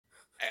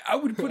I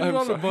would put it I'm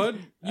on sorry. a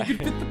bun. You could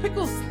fit the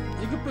pickles.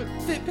 You could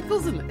fit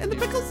pickles in there. And the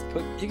pickles.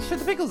 You can fit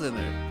the pickles in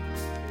there.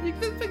 You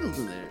can fit the pickles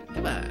in there.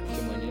 Come on.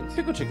 Some onions.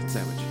 Pickle chicken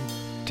sandwich.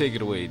 Take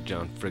it away,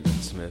 John Friggin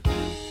Smith.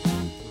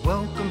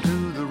 Welcome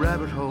to the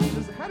rabbit hole,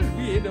 How did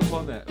we end up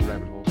on that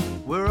rabbit hole?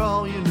 where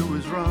all you knew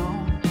is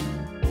wrong.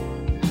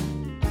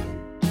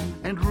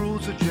 And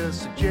rules are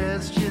just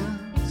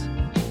suggestions,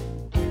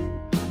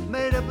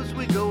 made up as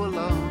we go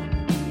along.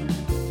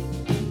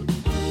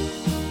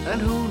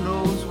 And who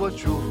knows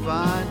what you'll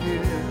find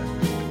here?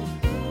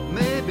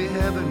 Maybe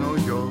heaven or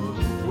your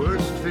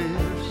worst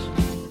fears.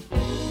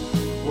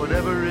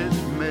 Whatever it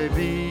may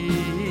be,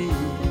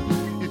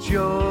 it's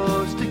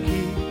yours to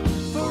keep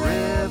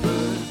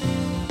forever.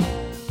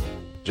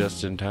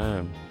 Just in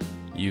time.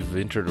 You've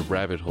entered a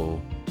rabbit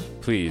hole.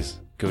 Please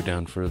go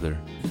down further.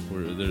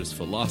 Where there's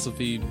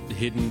philosophy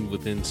hidden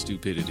within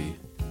stupidity.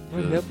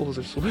 My nipples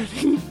are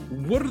sweating.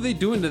 What are they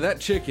doing to that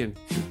chicken?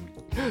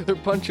 They're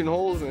punching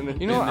holes in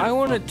it. You know what? Man, I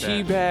want to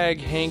fuck that. teabag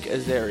Hank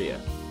Azaria.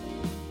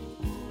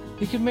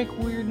 He can make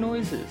weird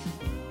noises.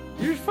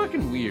 You're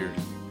fucking weird.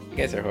 You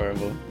guys are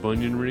horrible.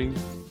 Bunyan rings?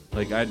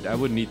 Like, I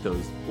wouldn't eat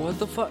those. What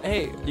the fuck?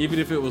 Hey, Even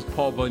if it was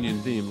Paul Bunyan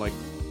themed, like,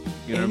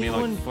 you know what I mean?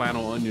 Anyone- Like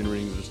flannel onion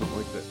rings or something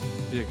like that.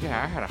 Be like,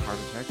 yeah, I had a heart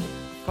attack.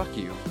 Fuck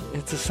you.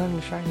 it's a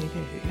sunshiny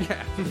day.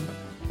 Yeah.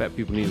 Fat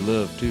people need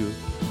love, too.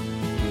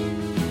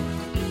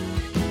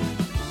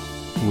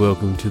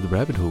 Welcome to the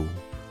rabbit hole.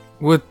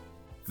 What?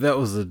 That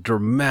was a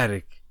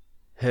dramatic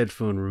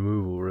headphone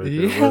removal right there.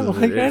 Yeah,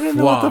 wasn't like it? I It didn't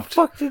know what the flopped.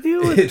 fuck to do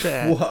with It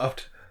that.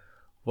 flopped.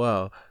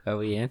 Wow. Are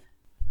we in?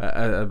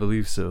 I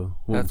believe so.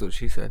 Well, That's what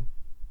she said.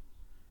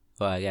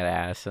 Well, I gotta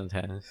ask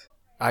sometimes.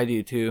 I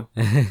do too.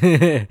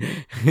 I'm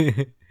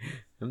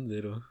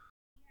little.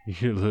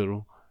 you're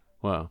little.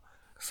 Wow.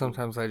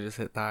 Sometimes I just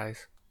hit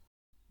thighs.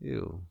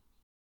 Ew.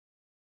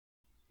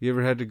 You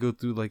ever had to go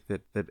through like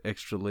that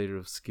extra layer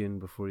of skin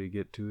before you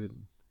get to it?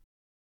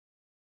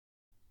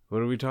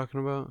 What are we talking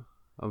about?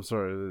 I'm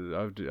sorry,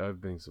 I've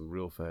been some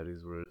real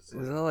fatties where it's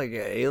Is that like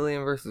an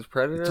Alien versus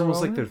Predator? it's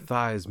almost like their moment?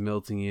 thighs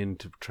melting in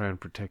to try and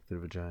protect their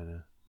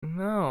vagina.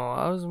 No,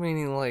 I was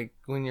meaning like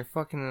when you're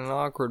fucking in an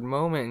awkward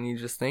moment and you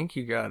just think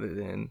you got it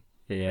in.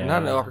 Yeah.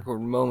 Not an awkward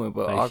moment,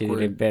 but Like she didn't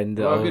awkward. bend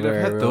Well, I mean, over,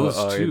 I've had those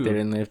or too.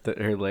 didn't lift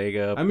her leg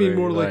up. I mean or,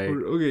 more like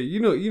okay,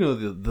 you know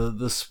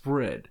the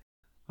spread.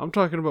 I'm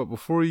talking about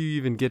before you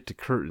even get to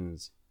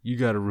curtains, you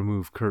got to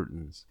remove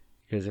curtains.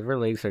 because if her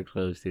legs are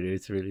closed, dude,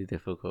 it's really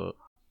difficult.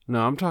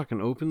 No, I'm talking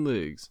open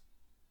legs.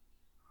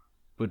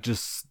 But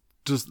just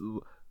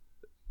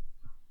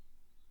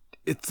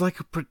it's like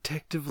a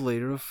protective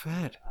layer of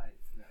fat.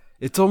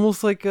 It's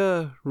almost like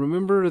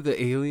remember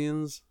the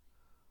aliens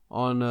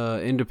on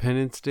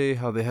Independence Day,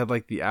 how they had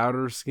like the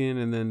outer skin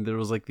and then there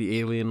was like the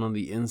alien on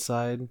the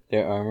inside?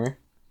 Their armor.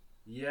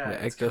 Yeah,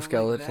 The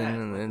exoskeleton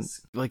and then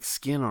like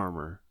skin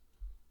armor.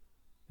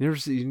 You ever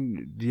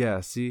seen?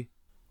 Yeah, see,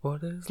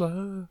 what is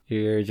love?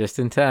 You're just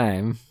in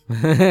time.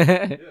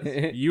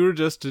 you were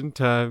just in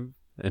time,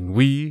 and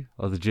we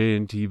are the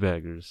JNT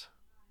baggers.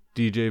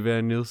 DJ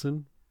Van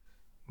Nielsen.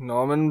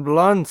 Norman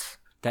Blunt.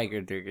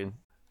 Tiger Durgan.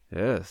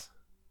 Yes.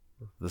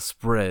 The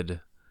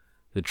spread.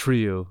 The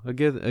trio.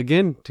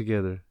 Again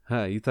together.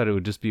 Ha, you thought it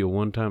would just be a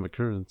one-time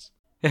occurrence.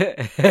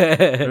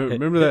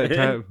 Remember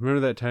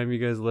that time you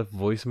guys left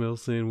voicemail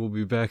saying we'll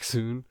be back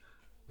soon?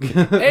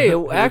 Hey,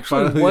 it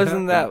actually finally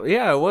wasn't happened. that.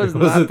 Yeah, it was It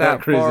not wasn't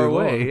that crazy far long,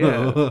 away.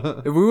 Yeah.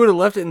 no. If we would have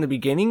left it in the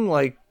beginning,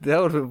 like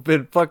that would have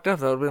been fucked up.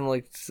 That would have been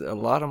like a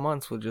lot of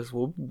months.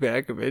 We'll be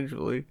back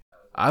eventually.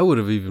 I would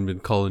have even been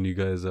calling you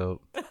guys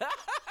out.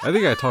 I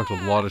think I talked a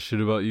lot of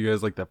shit about you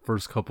guys like that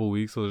first couple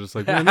weeks. I was just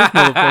like, man, these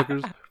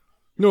motherfuckers.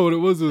 No, what it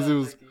was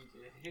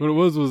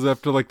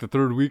after like the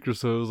third week or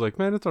so. It was like,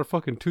 man, it's our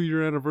fucking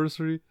 2-year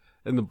anniversary,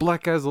 and the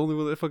black guy's the only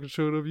one that fucking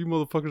showed up. You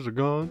motherfuckers are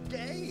gone.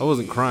 I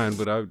wasn't crying,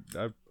 but I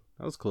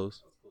was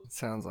close.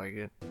 Sounds like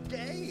it.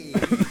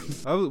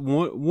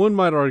 One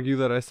might argue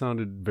that I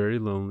sounded very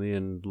lonely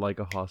and like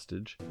a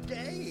hostage.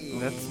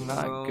 That's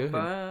not good.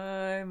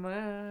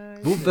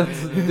 Well,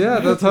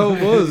 that's how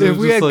it was. It If was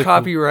we just had like,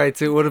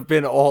 copyrights, it would have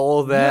been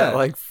all that Yeah.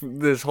 like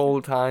this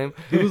whole time.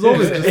 It was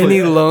always just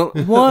Any like,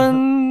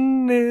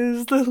 one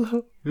is the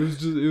lone.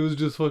 it was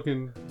just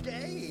fucking.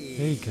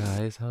 Hey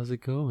guys, how's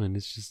it going?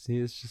 It's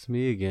just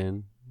me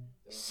again.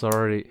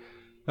 Sorry,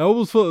 I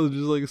almost felt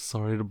just like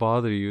sorry to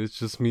bother you. It's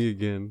just me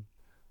again.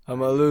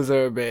 I'm a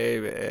loser,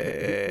 baby.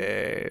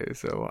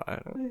 So I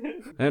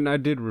don't. And I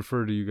did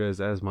refer to you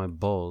guys as my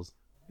balls,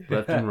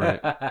 left and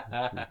right.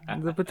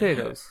 The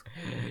potatoes.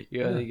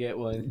 You only get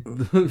one.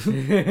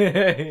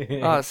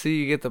 Oh,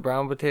 see, you get the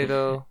brown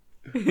potato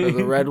or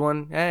the red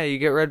one. Hey, you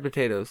get red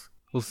potatoes.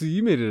 Well, see,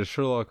 you made it a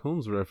Sherlock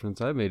Holmes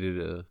reference. I made it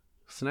a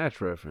Snatch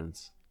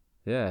reference.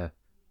 Yeah.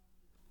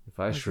 If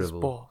I That's just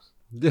shrivel. balls.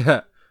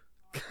 Yeah.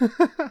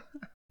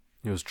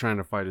 He was trying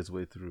to fight his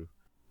way through.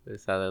 It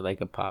sounded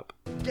like a pop.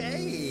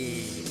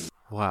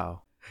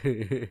 Wow.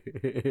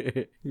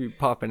 You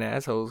popping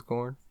assholes,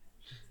 corn.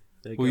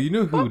 Well, you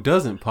know who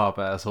doesn't pop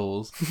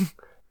assholes?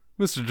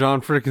 Mr.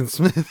 John Frickin'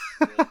 Smith.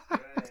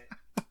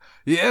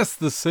 Yes,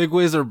 the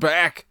segues are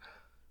back.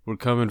 We're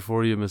coming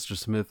for you, Mr.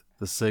 Smith.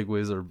 The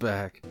Segways are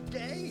back.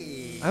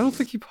 I don't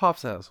think he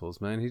pops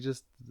assholes, man. He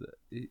just...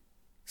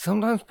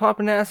 Sometimes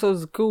popping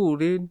assholes is cool,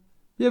 dude.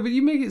 Yeah, but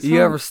you make it sound...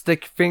 You ever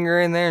stick your finger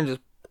in there and just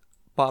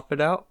pop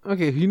it out?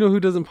 Okay, you know who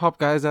doesn't pop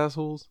guys'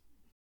 assholes?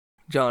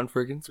 John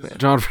freaking Smith.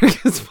 John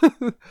freaking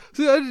Smith.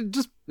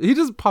 See, he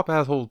doesn't pop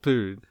assholes,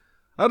 period.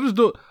 I just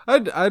don't...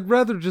 I'd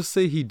rather just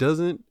say he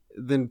doesn't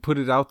than put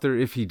it out there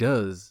if he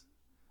does.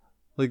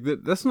 Like,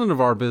 that's none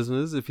of our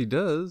business if he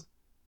does.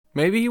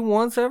 Maybe he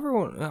wants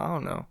everyone. I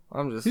don't know.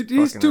 I'm just.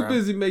 He's too around.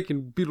 busy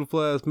making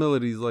beautiful ass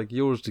melodies like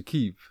Yours to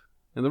Keep,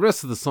 and the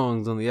rest of the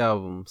songs on the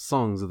album,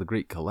 Songs of the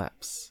Great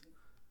Collapse.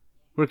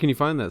 Where can you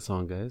find that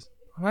song, guys?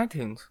 On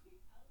iTunes,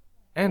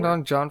 and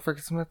on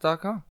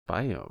JohnFreakinsmith.com.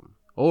 Bam.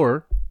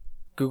 Or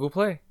Google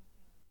Play.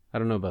 I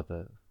don't know about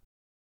that.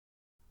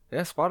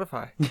 Yeah,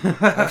 Spotify.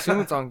 I assume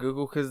it's on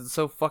Google because it's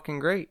so fucking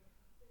great.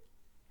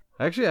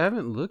 Actually, I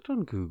haven't looked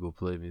on Google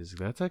Play Music.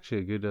 That's actually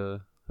a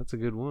good. That's a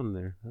good one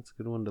there. That's a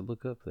good one to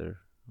look up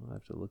there. I'll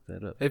have to look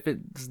that up. If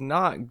it's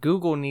not,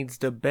 Google needs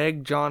to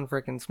beg John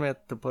frickin' Smith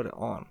to put it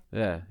on.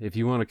 Yeah, if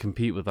you want to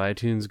compete with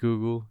iTunes,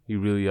 Google, you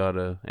really ought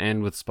to.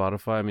 And with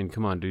Spotify, I mean,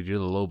 come on, dude, you're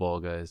the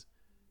lowball guys.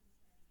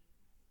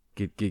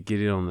 Get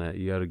in on that.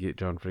 You got to get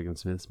John friggin'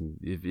 Smith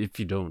if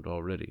you don't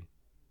already.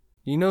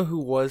 You know who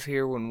was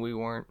here when we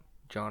weren't?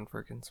 John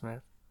frickin'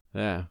 Smith.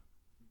 Yeah.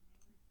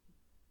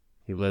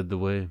 He led the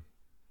way.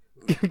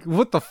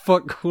 What the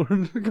fuck,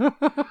 Gordon?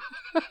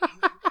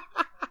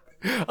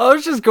 I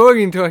was just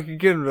going until I could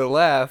get him to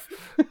laugh.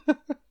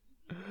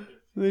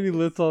 Then he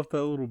lets off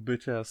that little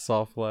bitch ass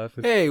soft laugh.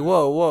 Hey,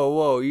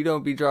 whoa. You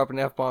don't be dropping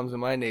F-bombs in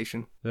my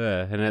nation.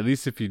 Yeah, and at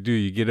least if you do,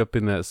 you get up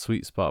in that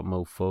sweet spot,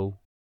 mofo.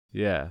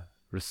 Yeah.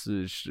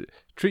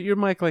 Treat your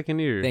mic like an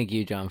ear. Thank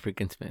you, John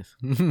freaking Smith.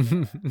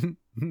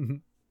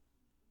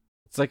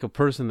 It's like a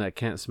person that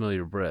can't smell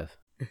your breath.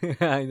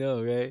 I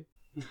know, right?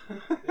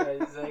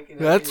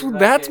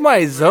 That's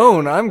my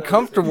zone. I'm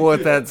comfortable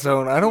with that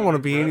zone. I don't want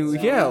to be any.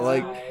 Yeah,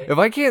 like if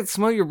I can't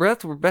smell your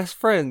breath, we're best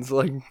friends.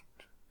 Like,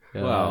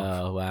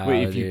 Wow. Oh, wow.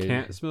 Wait, if you dude.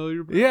 can't smell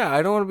your breath? yeah,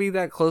 I don't want to be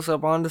that close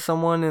up onto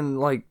someone, and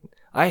like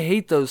I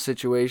hate those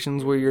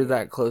situations where you're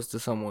that close to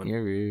someone.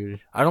 You're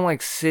rude. I don't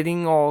like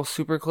sitting all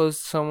super close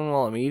to someone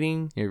while I'm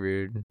eating. You're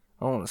rude.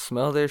 I don't want to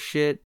smell their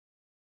shit.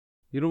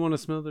 You don't want to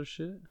smell their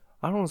shit?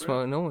 I don't want to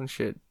smell no one's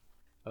shit.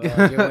 Oh,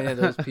 you're one of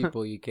those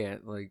people you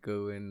can't like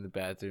go in the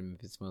bathroom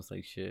if it smells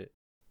like shit.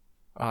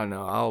 Oh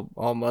no,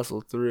 I'll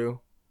muscle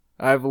through.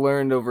 I've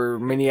learned over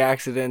many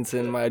accidents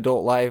in my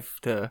adult life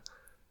to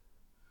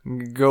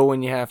go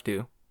when you have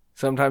to.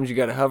 Sometimes you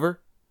gotta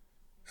hover.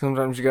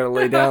 Sometimes you gotta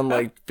lay down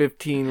like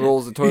 15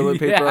 rolls of toilet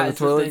paper on the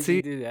toilet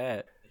seat. Do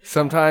that.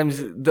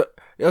 Sometimes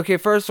okay,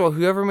 first of all,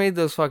 whoever made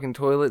those fucking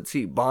toilet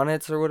seat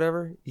bonnets or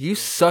whatever, you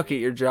suck at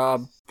your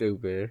job.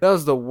 Stupid. That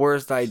was the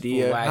worst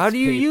idea. Wax How do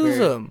you use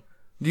paper. them?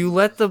 Do you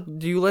let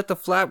the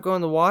flap go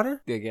in the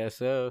water? I guess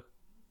so.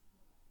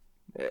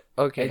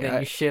 Okay, And then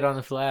you shit on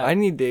the flap. I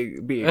need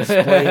to be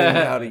explained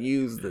how to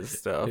use this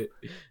stuff.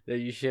 Then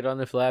you shit on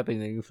the flap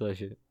and then you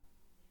flush it.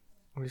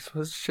 We're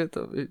supposed to shit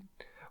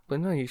but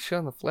no, you shit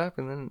on the flap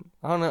and then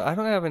I don't know. I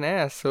don't have an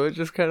ass, so it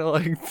just kind of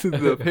like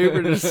the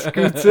paper just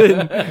scoots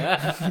in.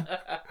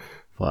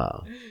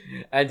 Wow.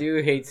 I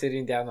do hate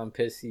sitting down on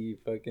pissy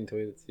fucking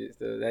toilet seats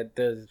though. That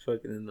does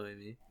fucking annoy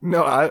me.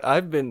 No,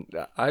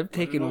 I've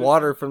taken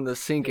water from the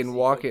sink and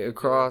walk it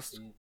across.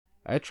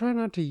 I try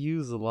not to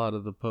use a lot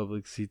of the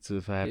public seats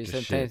if I have to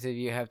Sometimes shit. if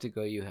you have to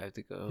go, you have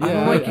to go. Yeah,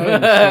 I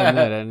understand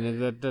that,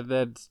 and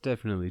that's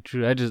definitely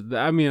true. I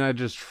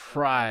just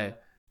try.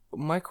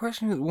 My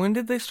question is, when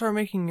did they start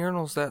making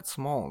urinals that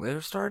small?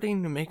 They're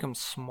starting to make them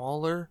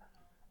smaller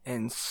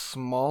and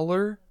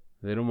smaller.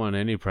 They don't want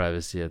any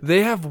privacy yet.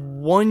 They have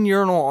one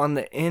urinal on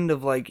the end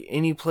of like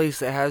any place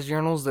that has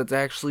urinals that's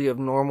actually of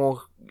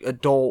normal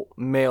adult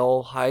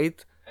male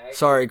height.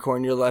 Sorry,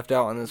 Corn, you're left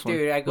out on this one.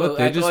 Dude, I go. Look,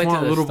 they I just go into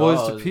want the little boys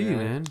to stalls, pee,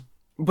 man.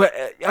 But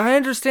I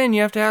understand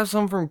you have to have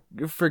some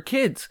for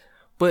kids.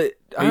 But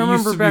I It used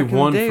remember to be back in the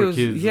one day, for it was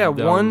kids yeah,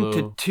 down 1 low.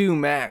 to 2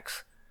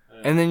 max,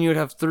 and then you would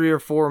have 3 or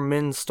 4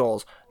 men's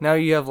stalls. Now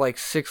you have like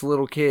 6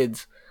 little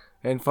kids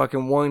and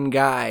fucking 1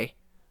 guy.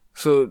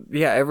 So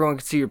yeah, everyone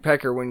can see your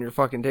pecker when you're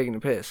fucking taking a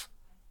piss.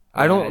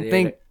 I don't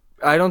think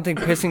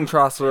pissing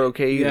troughs are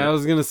okay either. Yeah, I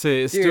was gonna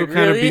say it Dude, still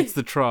kind of really? beats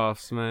the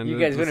troughs, man. You It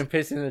guys just- wouldn't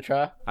piss in the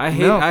trough?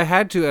 No. I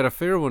had to at a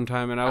fair one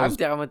time, and I I'm was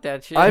down with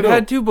that shit. I've No,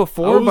 had to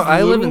before, was but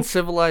I live in little,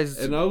 civilized.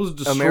 and I was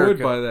destroyed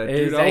America. by that, It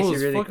dude. is I actually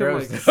was really fucking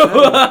gross. like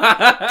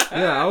 7.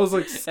 Yeah, I was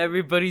like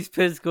Everybody's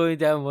piss going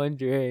down one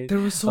drain. there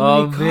was so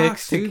all many mixed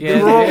cocks, dude. together.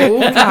 They were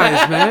all old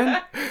guys,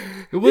 man.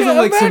 It wasn't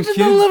like some imagine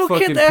kids the little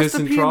fucking kid that has to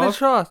pissing pee in the trough.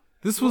 trough.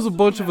 This was a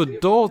bunch of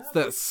adults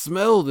that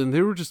smelled, and they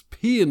were just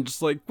peeing,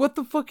 just like, what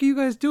the fuck are you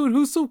guys doing?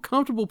 Who's so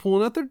comfortable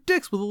pulling out their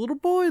dicks with a little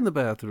boy in the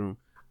bathroom?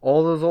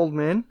 All those old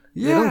men,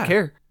 they don't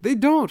care. They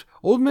don't.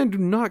 Old men do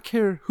not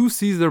care who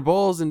sees their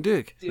balls and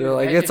dick. Dude, They're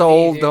like, that it's should be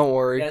old, easier. don't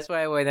worry. That's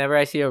why whenever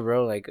I see a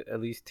row, like at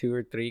least 2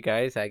 or 3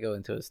 guys, I go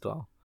into a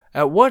stall.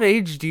 At what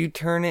age do you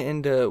turn it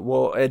into,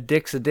 well, a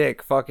dick's a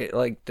dick, fuck it,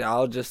 like,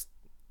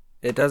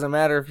 it doesn't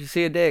matter if you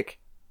see a dick.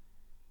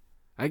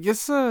 I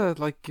guess,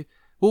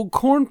 well,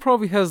 Korn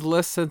probably has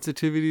less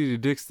sensitivity to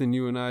dicks than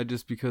you and I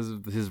just because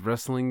of his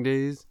wrestling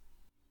days.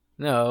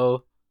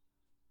 No.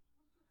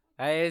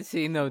 I ain't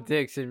seen no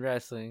dicks in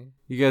wrestling.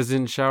 You guys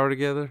didn't shower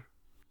together?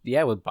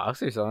 Yeah, with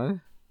boxers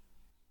on.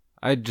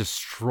 I just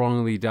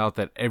strongly doubt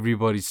that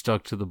everybody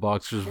stuck to the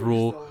boxers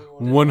rule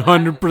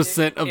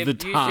 100% of the time.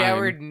 If you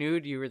showered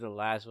nude, you were the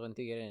last one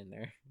to get in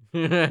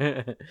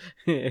there.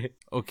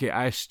 Okay,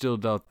 I still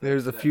doubt that.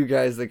 There's a few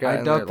guys that got I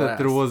in doubt there that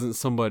there last. wasn't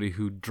somebody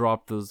who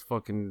dropped those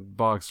fucking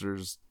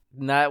boxers.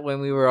 Not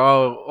when we were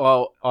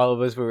all of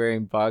us were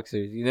wearing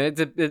boxers. You know,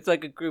 it's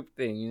like a group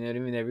thing. You know what I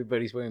mean?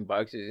 Everybody's wearing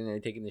boxers and they're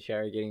taking the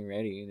shower, getting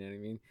ready. You know what I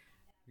mean?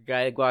 The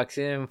guy walks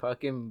in,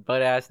 fucking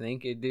butt ass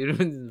naked, dude,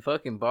 with his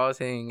fucking balls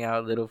hanging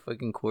out, little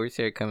fucking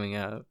corsair coming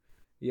out.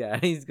 Yeah,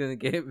 he's gonna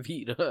get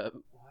beat up.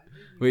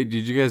 Wait,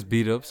 did you guys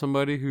beat up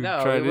somebody who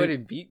No, tried he it?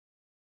 wouldn't beat.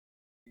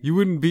 You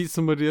wouldn't beat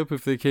somebody up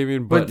if they came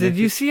in But butt did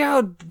you naked? see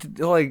how,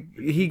 like,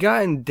 he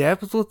got in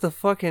depth with the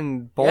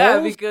fucking balls?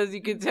 Yeah, because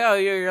you can tell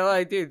you're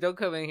like, dude, don't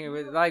come in here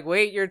with like,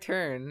 wait your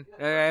turn.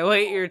 All right,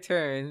 wait your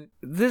turn.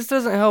 This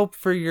doesn't help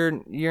for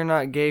your "you're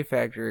not gay"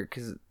 factor,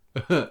 because,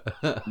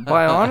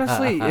 by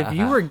honestly, if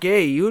you were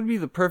gay, you would be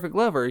the perfect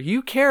lover.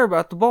 You care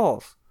about the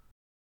balls.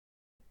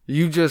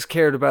 You just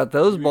cared about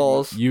those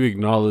balls You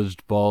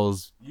acknowledged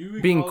balls.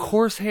 being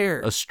coarse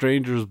hair. A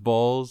stranger's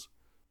balls.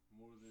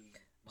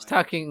 I was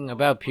talking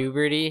about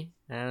puberty.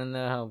 I don't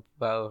know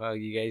about how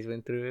you guys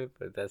went through it,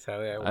 but that's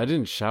how I I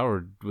didn't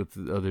shower with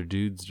the other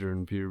dudes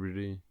during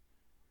puberty.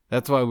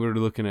 That's why we were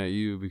looking at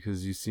you,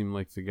 because you seem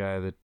like the guy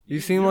that... You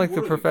seem like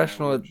the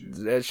professional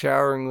at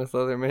showering with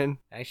other men.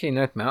 Actually,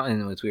 North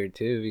Mountain was weird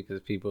too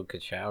because people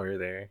could shower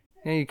there.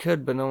 Yeah, you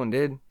could, but no one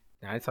did.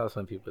 I saw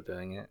some people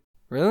doing it.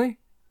 Really?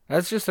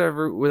 That's just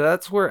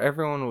that's where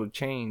everyone would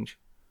change.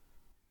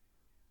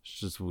 It's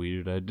just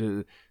weird.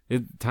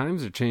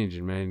 Times are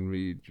changing,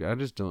 man. I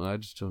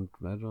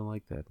don't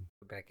like that.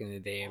 Back in the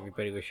day,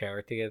 everybody would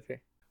shower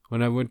together.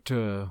 When I went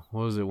to,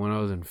 when I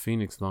was in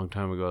Phoenix a long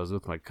time ago, I was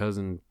with my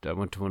cousin. I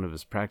went to one of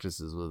his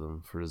practices with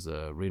him for his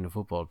arena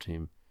football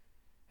team.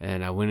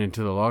 And I went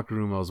into the locker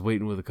room. I was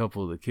waiting with a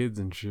couple of the kids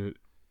and shit.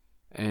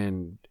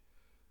 And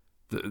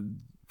the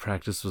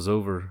practice was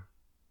over.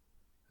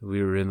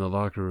 We were in the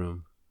locker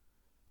room.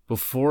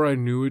 Before I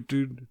knew it,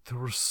 dude, there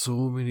were so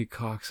many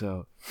cocks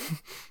out.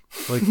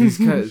 Like, these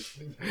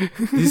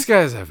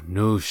guys have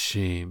no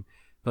shame.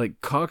 Like,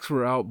 cocks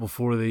were out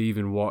before they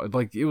even walked.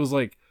 Like, it was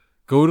like,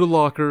 go to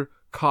locker,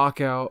 cock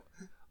out,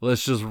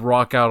 let's just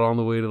rock out on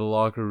the way to the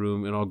locker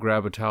room, and I'll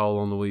grab a towel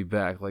on the way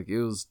back. Like,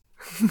 it was...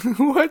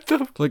 What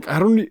the... Like,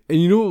 and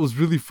you know what was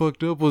really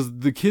fucked up was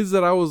the kids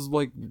that I was,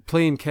 like,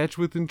 playing catch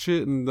with and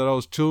shit, and that I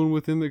was chilling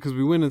with in there, because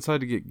we went inside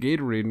to get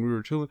Gatorade, and we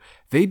were chilling,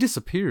 they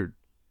disappeared.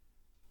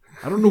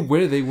 I don't know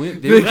where they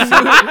went.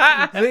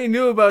 They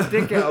knew about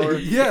dick hour.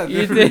 Yeah,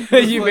 You they did. were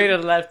You just made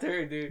like- a left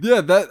turn, dude.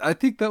 Yeah, I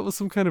think that was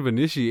some kind of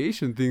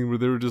initiation thing where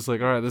they were just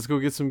like, all right, let's go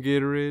get some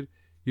Gatorade.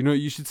 You know,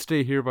 you should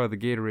stay here by the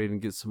Gatorade and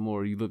get some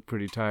more. You look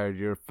pretty tired.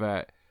 You're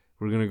fat.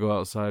 We're going to go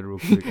outside real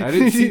quick. I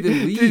didn't see them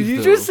leave, Did you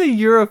though. just say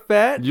you're a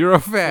fat? You're a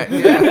fat.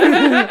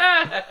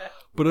 Yeah.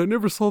 But I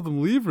never saw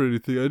them leave or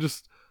anything. I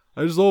just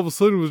all of a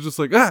sudden was just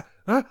like,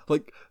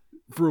 like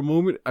for a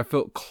moment I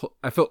felt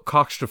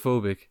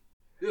claustrophobic.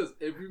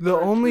 The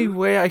only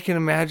way I can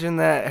imagine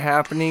that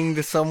happening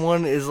to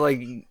someone is like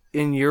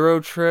in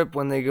Eurotrip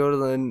when they go to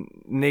the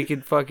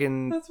naked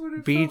fucking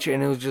beach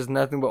and it was just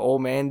nothing but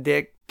old man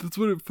dick. That's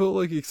what it felt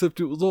like, except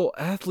it was all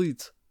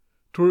athletes.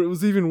 To where it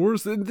was even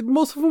worse. And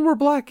most of them were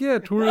black, yeah.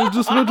 To where it was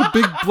just a bunch of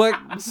big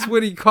black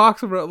sweaty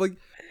cocks around. Like,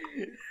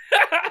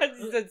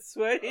 Is that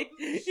sweaty?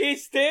 He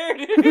stared.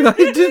 I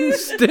didn't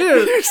stare.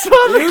 You saw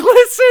the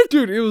glisten.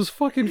 Dude, it was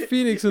fucking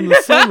Phoenix in the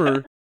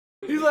summer.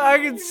 He's like,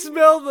 I can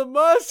smell the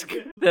musk.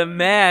 The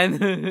man.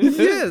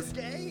 Yes.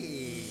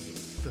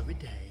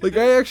 Like,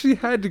 I actually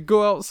had to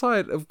go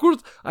outside. Of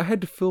course, I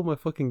had to fill my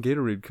fucking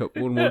Gatorade cup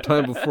one more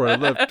time before I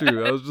left,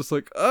 too. I was just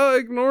like,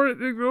 ignore it.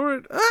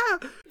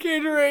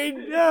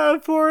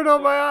 Gatorade, pour it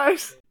on my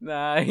eyes.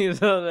 Nah, he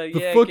was all like, The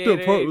yeah, fucked up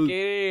Gatorade, part was,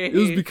 Gatorade. it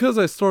was because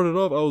I started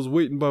off, I was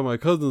waiting by my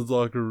cousin's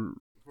locker.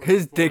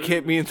 His dick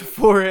hit me in the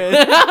forehead.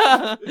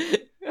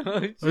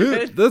 Oh,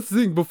 shit. That's the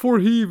thing, before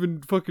he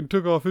even fucking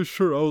took off his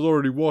shirt, I was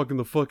already walking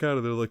the fuck out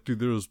of there. Like, dude,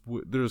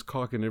 there's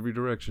cock in every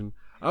direction.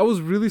 I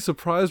was really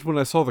surprised when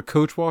I saw the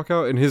coach walk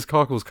out and his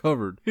cock was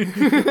covered. No,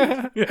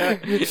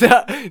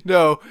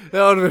 that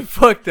would have been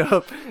fucked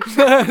up.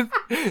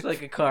 It's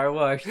like a car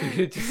wash, dude.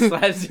 It just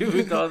slaps you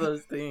with all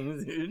those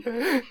things, dude.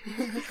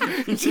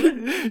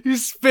 You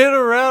spin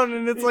around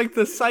and it's like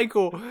the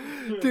cycle.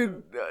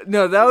 Dude,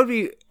 no, that would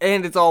be...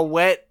 And it's all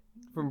wet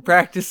from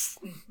practice.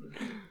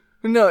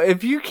 No,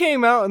 if you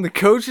came out and the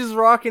coach is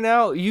rocking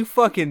out, you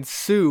fucking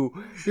sue.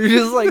 You're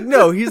just like,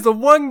 no, he's the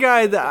one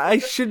guy that I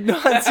should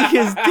not see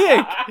his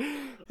dick.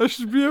 I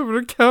should be able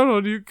to count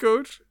on you,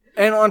 coach.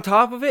 And on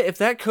top of it, if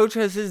that coach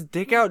has his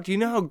dick out, do you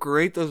know how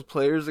great those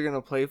players are going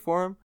to play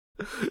for him?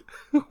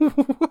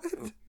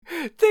 What?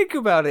 Think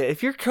about it.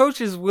 If your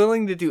coach is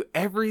willing to do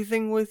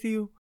everything with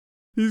you,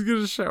 He's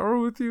gonna shower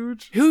with you?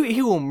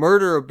 He will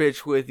murder a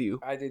bitch with you.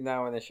 I do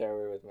not want to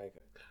shower with my.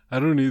 I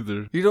don't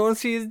either. You don't want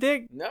to see his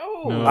dick?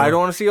 No. I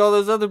don't want to see all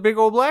those other big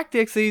old black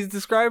dicks that he's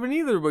describing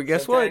either, but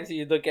guess Sometimes what?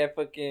 you look at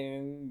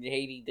fucking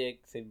Haiti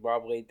dicks and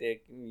Bob Wade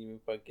dick and even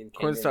fucking.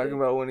 Quinn's talking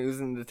about when he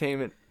was in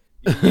entertainment.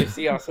 You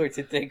see all sorts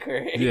of dick,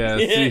 right? Yeah,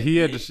 see, he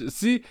had to.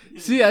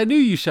 See, I knew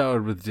you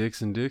showered with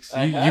dicks and dicks.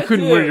 I You had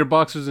couldn't to. wear your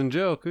boxers in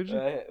jail, could you?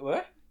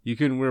 What? You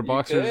couldn't wear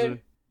boxers.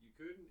 could.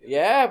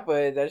 Yeah,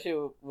 but that shit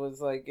was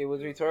like, it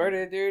was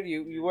retarded, dude.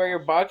 You wear your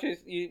boxers,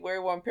 you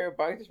wear one pair of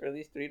boxers for at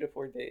least 3 to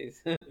 4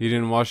 days. You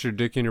didn't wash your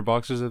dick in your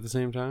boxers at the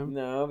same time?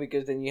 No,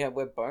 because then you have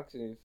wet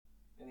boxers.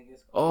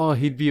 Oh,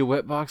 he'd be a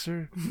wet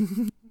boxer?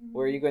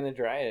 Where are you going to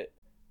dry it?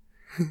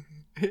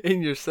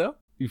 In yourself?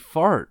 You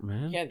fart, You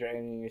man. can't dry it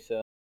in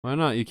yourself. Why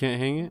not? You can't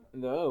hang it?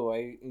 No,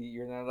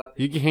 you're not allowed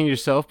You can hang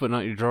yourself, but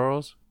not your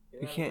drawers?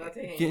 You can't.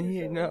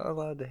 You're not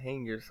allowed to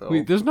hang yourself.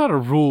 Wait, there's not a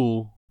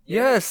rule.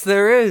 Yes,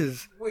 there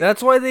is.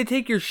 That's why they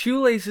take your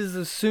shoelaces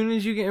as soon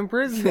as you get in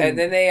prison. And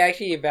then they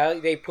actually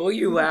they pull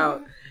you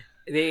out.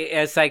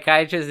 A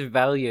psychiatrist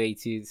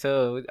evaluates you.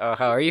 So,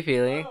 how are you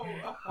feeling?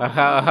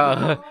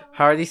 How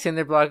are these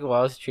cinder block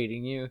walls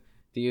treating you?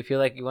 Do you feel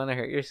like you want to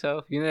hurt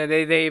yourself? You know,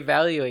 they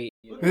evaluate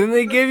you. Then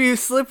they give you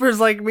slippers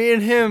like me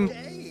and him.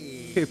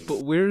 Okay,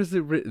 but where is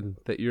it written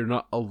that you're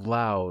not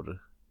allowed?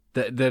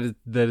 That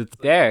it's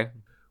There.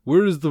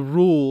 Where is the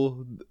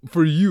rule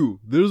for you?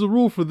 There's a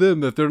rule for them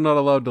that they're not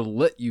allowed to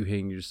let you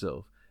hang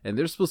yourself. And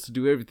they're supposed to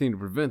do everything to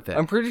prevent that.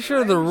 I'm pretty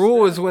sure the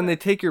rule is when they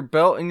take your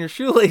belt and your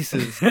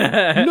shoelaces.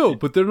 No,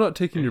 but they're not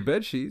taking your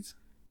bed sheets.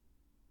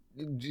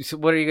 So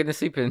what are you gonna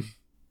sleep in?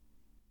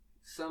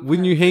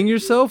 When you hang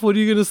yourself, what are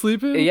you going to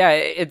sleep in? Yeah,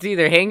 it's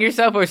either hang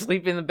yourself or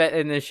sleep in the bed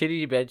in a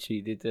shitty bed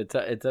sheet.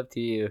 It's up to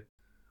you.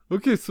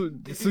 Okay, so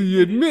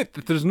you admit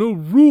that there's no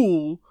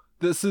rule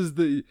that says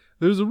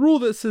there's a rule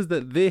that says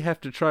that they have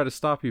to try to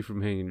stop you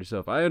from hanging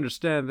yourself. I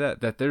understand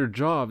that their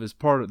job is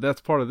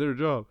that's part of their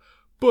job.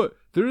 But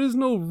there is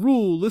no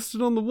rule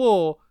listed on the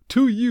wall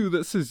to you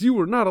that says you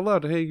are not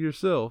allowed to hang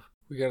yourself.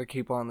 We gotta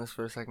keep on this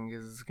for a second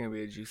because it's gonna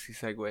be a juicy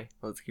segue.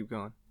 Let's keep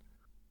going.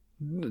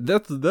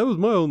 That was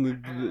my only.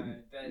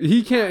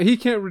 He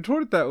can't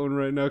retort that one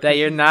right now. That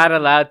you're not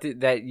allowed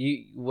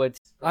to.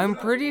 I'm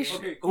pretty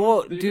sure.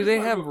 Well, do they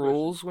have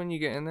rules when you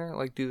get in there?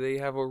 Like, do they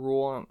have a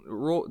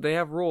rule? They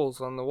have rules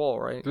on the wall,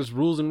 right? There's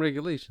rules and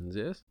regulations,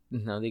 yes.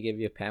 No, they give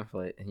you a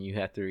pamphlet and you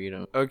have to read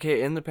them.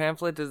 Okay, in the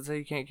pamphlet, does it say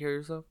you can't kill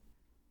yourself?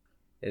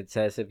 It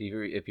says if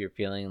you're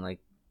feeling like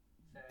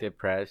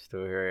depressed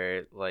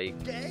or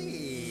like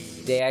they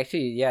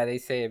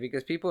say it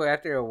because people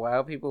after a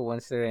while,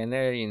 once they're in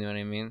there, you know what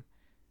I mean,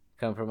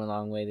 come from a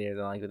long way.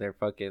 They're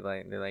fuck it,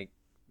 like they're like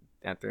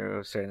after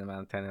a certain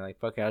amount of time they're like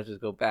fuck it, I'll just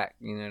go back.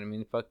 You know what I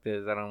mean? Fuck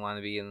this, I don't want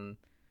to be in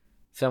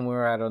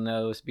somewhere I don't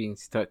know, being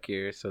stuck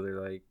here. So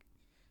they're like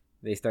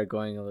they start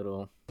going a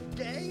little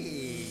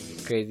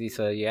crazy.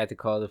 So you have to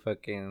call the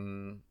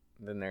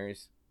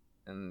nurse.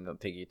 And they'll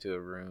take you to a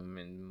room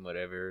and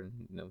whatever.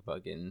 They'll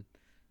fucking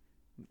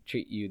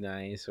treat you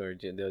nice, or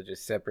they'll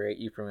just separate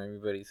you from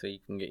everybody so you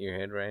can get your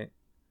head right.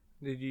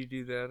 Did you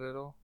do that at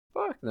all?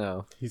 Fuck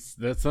no.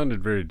 That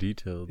sounded very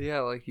detailed.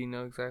 Yeah, like you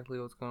know exactly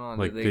what's going on.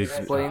 Like did they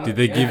explain? did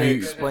they give you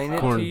explain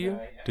corn? it to you?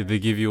 Did they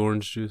give you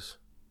orange juice?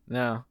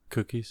 No.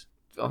 Cookies?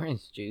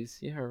 Orange juice?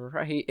 Yeah,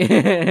 right.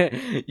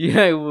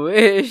 Yeah, I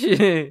wish.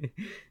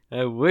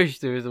 I wish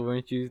there was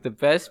orange juice. The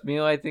best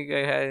meal I think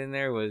I had in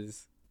there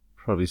was...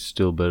 Probably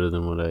still better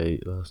than what I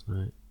ate last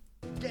night.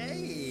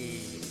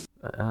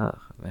 Oh,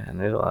 man,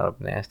 there's a lot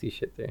of nasty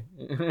shit there.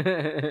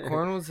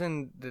 Corn was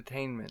in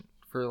detainment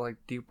for like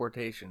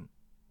deportation.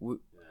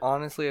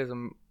 Honestly, as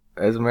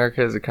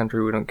America as a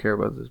country, we don't care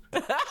about this.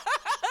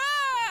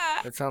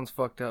 That sounds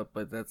fucked up,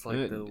 but that's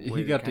like the way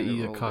he got to kinda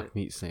eat a roll cock it.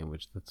 meat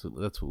sandwich. That's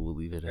what we'll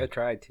leave it I at.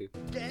 tried to.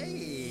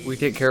 We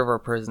take care of our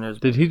prisoners.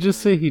 Did he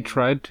just say he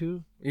tried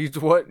to? He's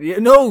what? Yeah,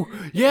 no,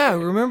 yeah.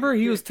 Remember,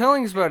 he was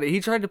telling us about it. He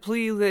tried to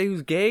plead that he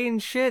was gay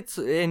and shit,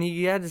 and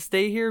he had to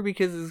stay here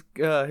because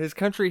his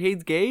country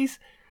hates gays.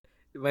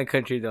 My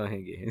country don't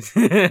hate gays.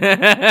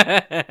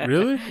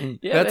 Really?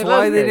 Yeah, That's they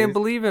why love they gays. didn't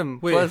believe him.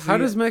 Wait, Plus, how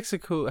is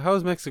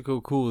Mexico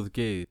cool with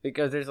gays?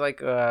 Because there's like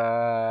you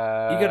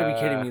gotta be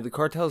kidding me? The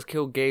cartels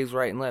kill gays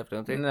right and left,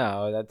 don't they?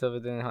 No, that's over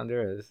there in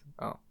Honduras.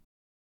 Oh,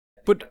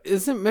 But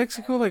isn't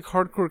Mexico like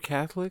hardcore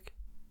Catholic?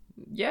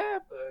 Yeah,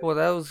 but... well,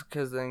 that was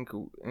because the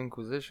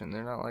Inquisition.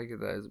 They're not like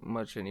that as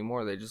much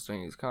anymore. They just don't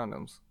use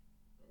condoms.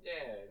 Yeah.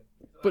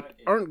 But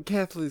aren't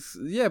Catholics?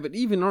 Yeah, but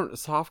even aren't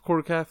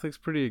softcore Catholics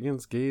pretty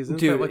against gays? Isn't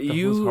that, Dude, like, the most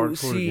you hardcore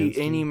see against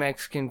any them?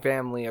 Mexican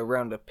family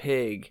around a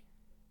pig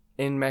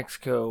in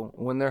Mexico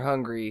when they're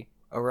hungry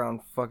around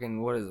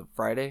fucking, what is it,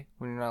 Friday?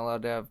 When you're not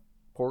allowed to have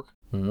pork?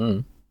 Mm-hmm.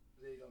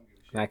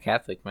 Not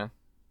Catholic, man.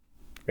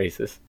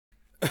 Racist.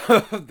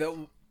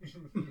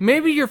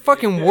 Maybe you're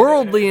fucking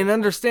worldly and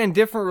understand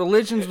different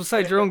religions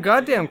besides your own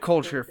goddamn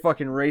culture,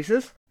 fucking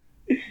racist.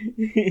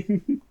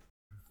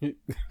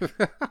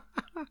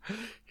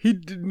 He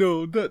did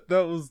no. That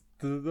was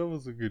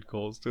a good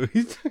call. Still,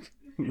 he's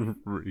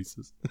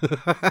racist.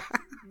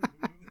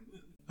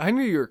 I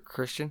knew you were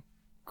Christian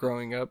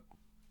growing up.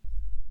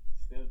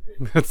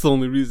 That's the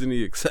only reason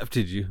he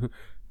accepted you.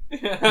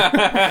 So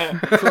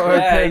our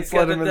parents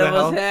let him in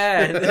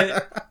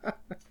the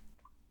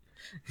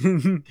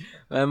house.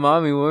 My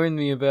mommy warned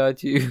me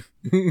about you.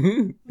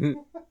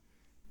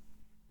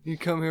 You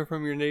come here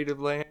from your native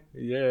land.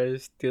 Yeah,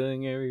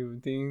 stealing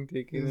everything,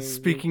 taking everything.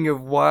 Speaking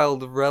of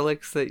wild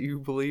relics that you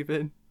believe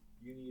in,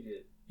 You need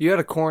it. you had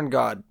a corn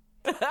god.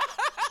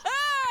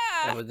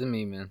 That wasn't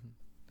me, man.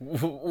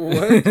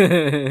 What?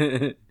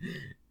 That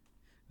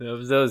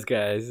was those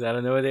guys. I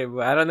don't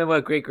know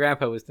what great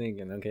grandpa was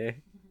thinking,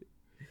 okay?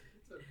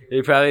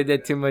 They probably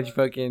did too much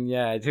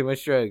too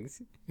much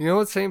drugs. You know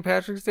what St.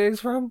 Patrick's Day is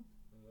from?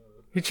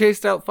 He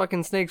chased out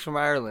fucking snakes from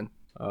Ireland.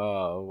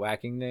 Oh,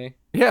 whacking day?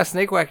 Yeah,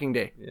 snake whacking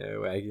day. Yeah,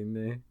 whacking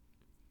day.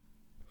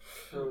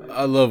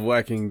 I love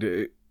whacking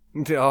day.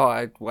 Oh,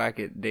 I whack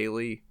it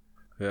daily.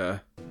 Yeah.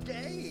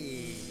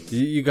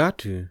 You got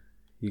to.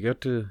 You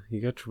got to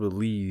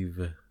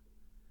believe.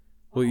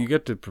 Well, you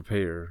got to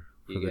prepare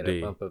for You the gotta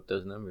day. bump up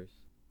those numbers.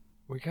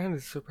 We kind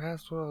of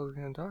surpassed what I was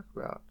going to talk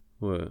about.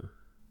 What?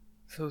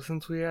 So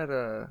since we had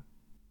a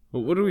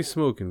Well, what are we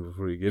smoking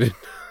before you get in?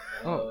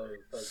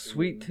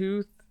 sweet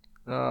tooth,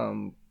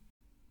 And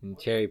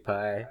cherry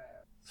pie.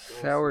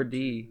 sour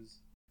D.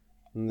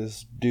 And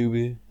this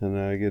doobie, and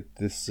I get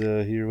this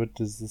here. What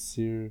is this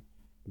here?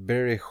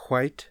 Berry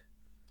white.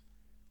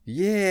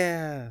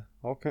 Yeah,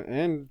 all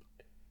kind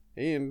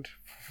and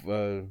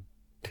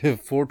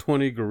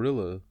 420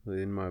 Gorilla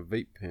in my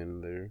vape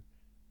pen there.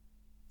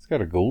 It's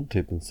got a gold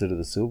tip instead of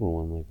the silver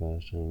one like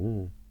last time.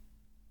 Yeah.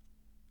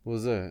 What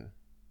was that?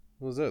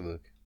 What was that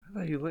look? I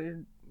thought you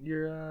lit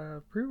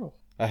your pre-roll.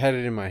 I had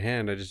it in my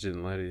hand. I just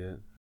didn't light it yet.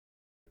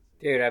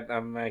 Dude,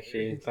 I'm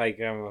actually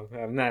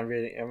I'm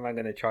not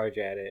gonna charge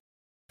at it.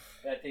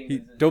 That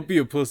thing Don't be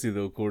a pussy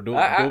though, Core. Don't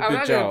I'm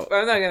bitch out.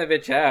 I'm not gonna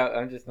bitch out.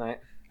 I'm just not.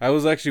 I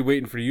was actually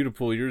waiting for you to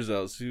pull yours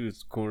out too,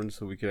 it's Corn,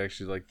 so we could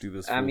actually like do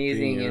this. I'm full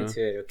easing thing, you know?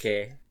 into it,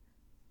 okay?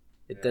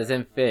 It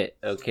doesn't fit,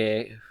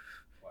 okay?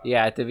 You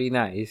have to be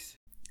nice.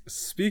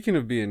 Speaking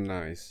of being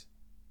nice,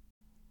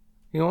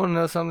 You want to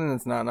know something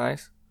that's not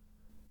nice?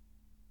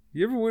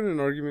 you ever win an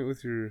argument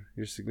with your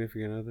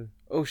significant other?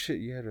 Oh shit,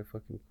 you had a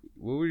fucking.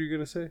 What were you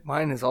gonna say?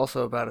 Mine is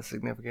also about a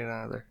significant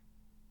other.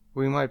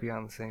 We might be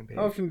on the same page.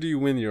 How often do you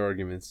win your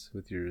arguments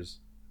with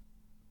yours?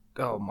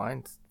 Oh,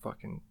 mine's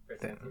fucking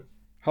thin.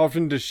 How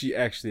often does she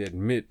actually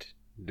admit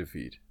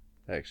defeat?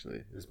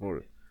 Actually, is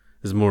more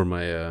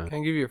my Can I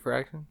give you a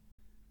fraction?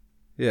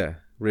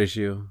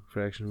 ratio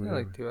fraction. Yeah,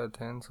 Whatever. like 2 out of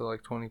 10, so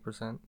like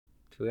 20%.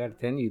 2 out of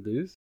 10, you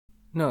lose?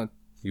 No,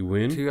 You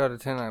win. 2 out of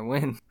 10 I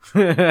win.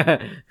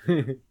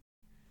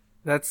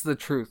 That's the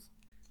truth.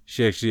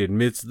 She actually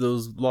admits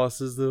those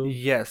losses though.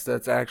 Yes,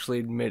 that's actually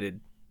admitted.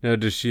 Now,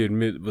 does she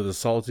admit with a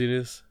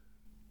saltiness?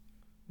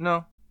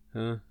 No.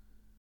 Huh?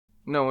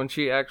 No, when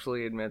she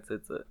actually admits,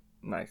 it's a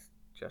nice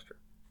gesture.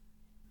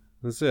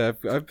 Let's say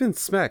I've been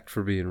smacked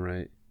for being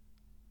right.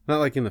 Not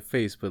like in the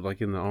face, but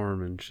like in the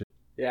arm and shit.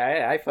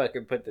 Yeah, I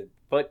fucking put the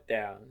foot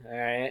down,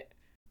 alright?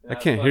 I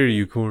can't hear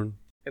you, Corn.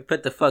 I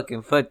put the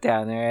fucking foot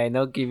down, alright?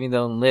 Don't give me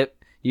no lip.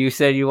 You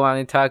said you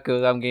wanted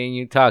tacos, I'm getting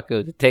you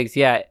tacos. It takes,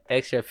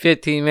 extra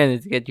 15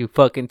 minutes to get you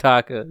fucking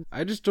tacos.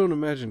 I just don't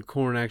imagine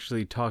Corn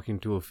actually talking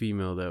to a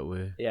female that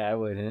way. Yeah, I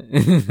wouldn't.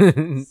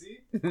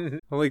 I'm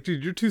like,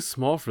 dude, you're too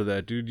small for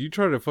that, dude. You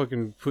try to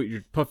fucking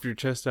puff your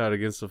chest out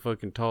against a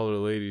fucking taller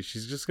lady,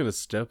 she's just gonna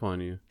step on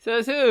you.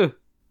 Says who?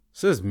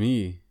 Says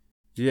me.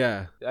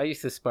 Yeah. I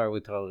used to spar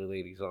with taller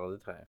ladies all the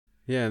time.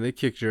 Yeah, and they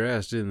kicked your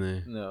ass, didn't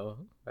they? No,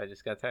 I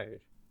just got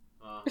tired.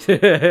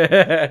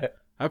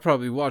 I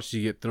probably watched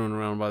you get thrown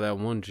around by that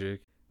one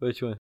chick.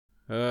 Which one?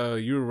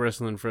 You were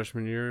wrestling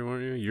freshman year,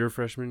 weren't you? Your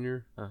freshman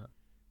year? Uh-huh.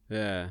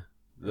 Yeah.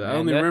 I Amanda?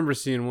 only remember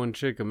seeing one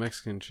chick, a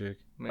Mexican chick.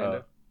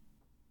 Amanda.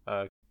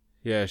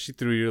 Yeah, she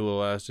threw your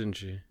little ass, didn't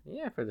she?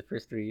 Yeah, for the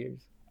first 3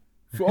 years.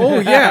 Oh,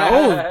 yeah.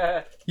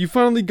 Oh, you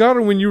finally got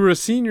her when you were a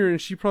senior and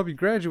she probably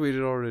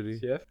graduated already.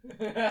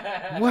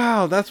 Yeah.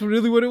 Wow, that's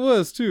really what it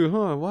was, too,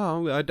 huh?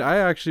 Wow. I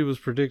actually was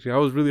predicting. I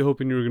was really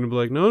hoping you were going to be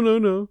like,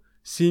 no.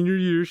 Senior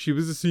year, she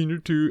was a senior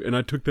too, and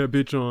I took that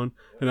bitch on,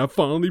 and I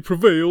finally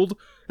prevailed,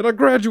 and I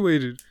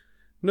graduated.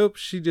 Nope,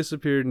 she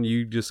disappeared, and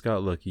you just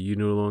got lucky. You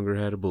no longer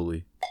had a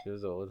bully. She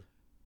was old.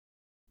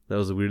 That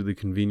was a weirdly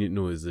convenient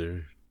noise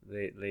there.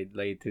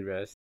 Laid to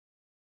rest.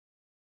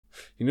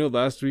 You know,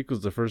 last week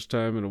was the first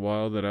time in a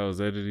while that I was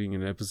editing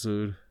an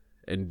episode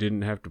and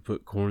didn't have to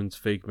put Corn's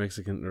fake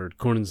Mexican, or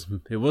Corn's,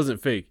 it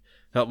wasn't fake.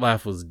 That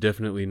laugh was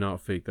definitely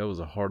not fake. That was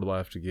a hard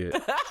laugh to get.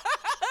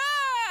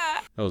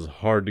 That was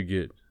hard to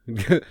get.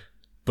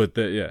 But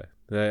I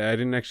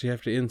didn't actually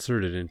have to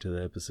insert it into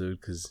the episode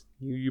because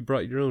you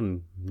brought your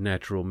own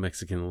natural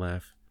Mexican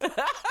laugh.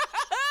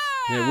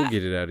 Yeah, we'll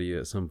get it out of you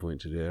at some point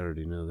today. I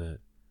already know that.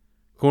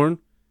 Corn,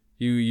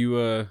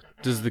 you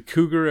does the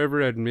cougar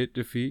ever admit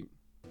defeat?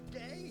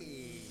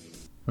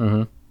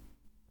 Mm-hmm.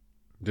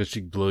 Does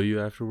she blow you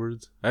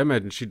afterwards? I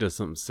imagine she does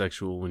something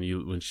sexual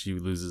when she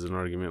loses an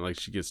argument, like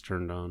she gets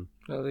turned on.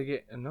 No,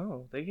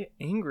 they get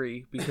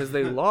angry because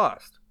they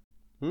lost.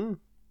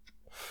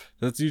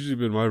 That's usually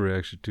been my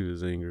reaction too,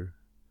 is anger.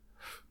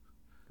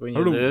 When I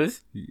you don't-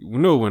 lose?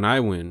 No, when I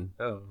win.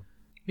 Oh.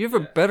 You have a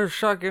better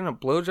shot getting a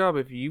blowjob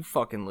if you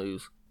fucking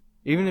lose.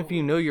 Even if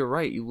you know you're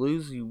right, you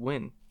lose, you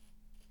win.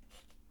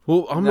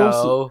 Well, I'm no.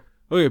 also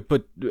okay,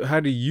 but how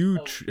do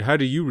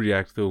you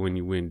react though when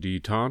you win? Do you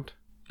taunt?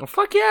 Oh,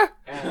 fuck yeah!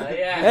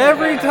 Yeah.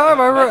 Every time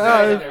I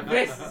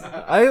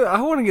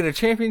want to get a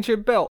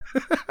championship belt.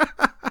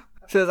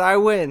 Says I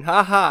win,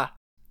 haha.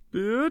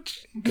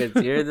 Bitch.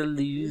 Because you're the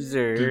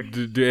loser.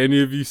 Do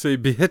any of you say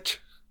bitch?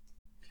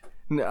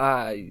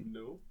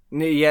 No.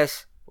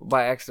 Yes,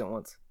 by accident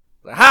once.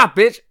 Like, ha,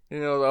 bitch!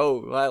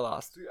 Oh, I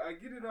lost. I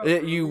get it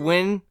out. You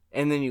win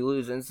and then you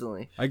lose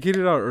instantly. I get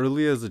it out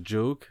early as a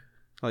joke.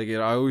 Like I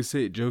always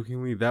say it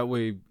jokingly. That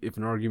way, if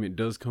an argument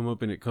does come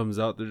up and it comes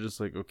out, they're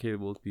just like, okay,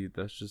 well,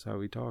 that's just how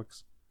he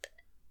talks.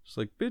 It's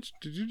like, bitch,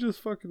 did you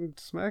just fucking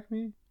smack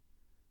me?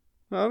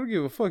 No, I don't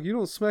give a fuck. You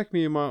don't smack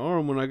me in my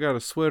arm when I got a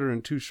sweater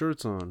and 2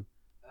 shirts on.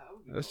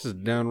 That's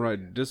just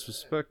downright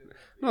disrespect.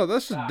 No,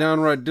 that's just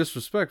downright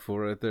disrespectful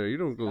right there. You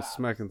don't go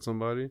smacking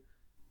somebody.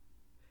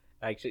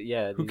 Actually,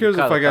 yeah. Who you cares if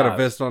call I the got a cops.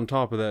 vest on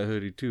top of that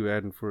hoodie too,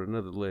 adding for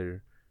another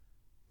layer?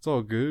 It's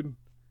all good.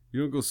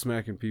 You don't go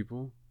smacking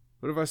people.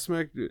 What if I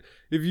smacked?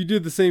 If you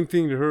did the same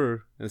thing to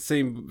her, and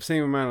same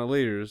amount of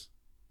layers,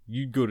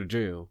 you'd go to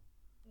jail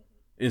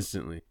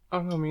instantly.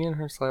 Oh no, me and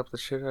her slap the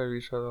shit out of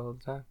each other all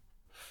the time.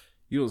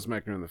 You don't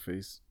smack her in the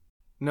face.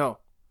 No,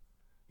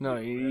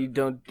 you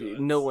don't.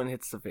 No one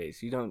hits the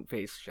face. You don't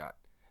face shot.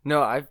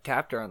 No, I've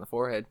tapped her on the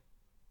forehead.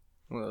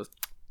 One of those.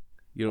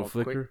 You don't Oh,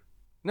 flick quick. her.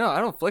 No,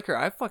 I don't flick her.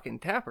 I fucking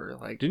tap her.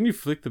 Like, Didn't you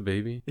flick the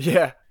baby?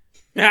 yeah,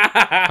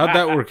 How'd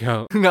that work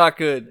out? not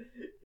good.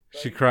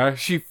 She cried.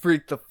 She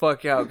freaked the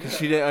fuck out because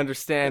she didn't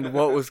understand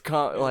what was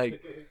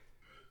like.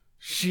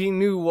 She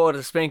knew what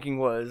a spanking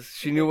was.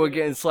 She knew what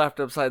getting slapped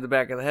upside the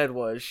back of the head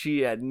was. She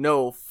had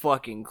no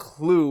fucking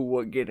clue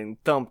what getting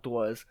thumped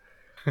was.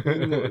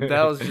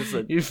 That was just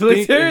a. You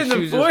flicked her in she the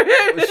was forehead?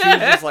 She was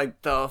just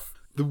like tough.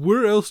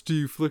 Where else do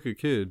you flick a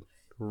kid?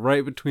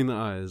 Right between the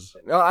eyes.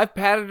 No, I've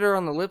patted her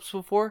on the lips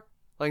before,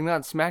 like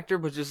not smacked her,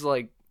 but just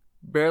like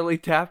barely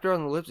tapped her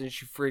on the lips, and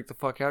she freaked the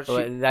fuck out.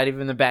 Well, not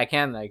even the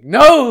backhand, like,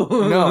 no!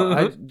 No,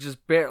 I just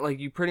like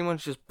you pretty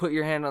much just put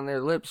your hand on their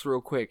lips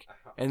real quick,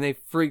 and they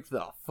freaked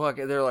the fuck.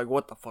 They're like,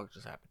 "What the fuck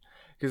just happened?"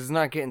 Because it's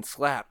not getting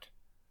slapped.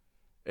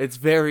 It's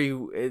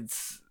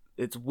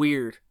it's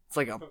weird. It's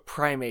like a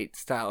primate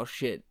style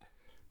shit.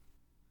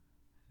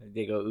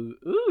 They go, ooh,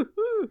 ooh,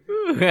 ooh,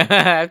 ooh.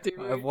 After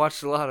I've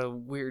watched a lot of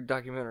weird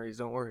documentaries.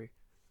 Don't worry,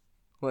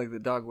 like the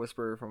dog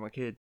whisperer from a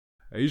kid.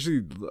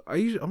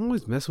 I'm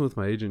always messing with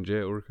my agent Jay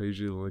at work. I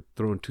usually like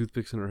throwing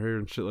toothpicks in her hair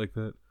and shit like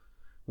that.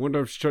 One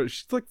time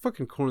she's like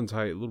fucking Corn's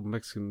height, little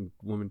Mexican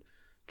woman,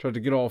 tried to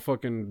get all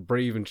fucking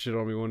brave and shit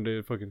on me one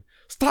day. Fucking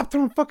stop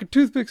throwing fucking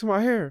toothpicks in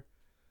my hair,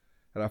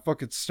 and I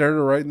fucking stared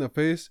her right in the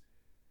face,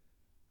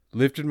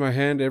 lifted my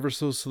hand ever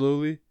so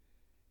slowly,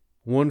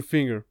 one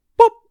finger,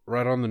 boop,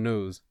 right on the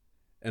nose,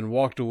 and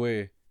walked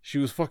away. She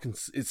was fucking,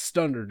 it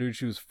stunned her, dude.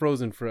 She was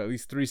frozen for at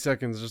least 3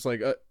 seconds, just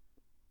like,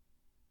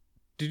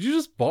 did you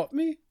just bop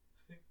me?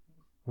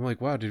 I'm like,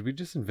 wow, did we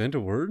just invent a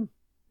word?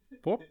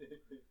 Bop?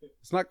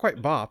 It's not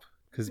quite bop,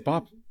 because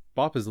bop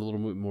is a little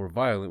bit more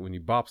violent when you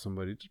bop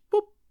somebody. Just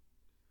boop.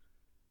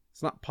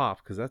 It's not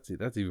pop, because that's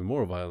even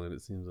more violent,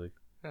 it seems like.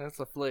 Yeah, that's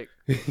a flick.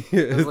 Yeah,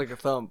 It's like a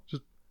thump.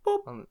 just boop.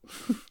 On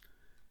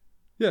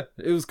Yeah,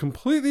 it was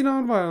completely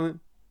non-violent.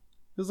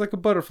 It was like a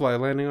butterfly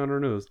landing on her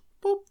nose.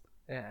 Boop.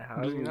 yeah,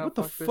 how do you not What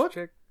the fuck this fuck?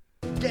 chick?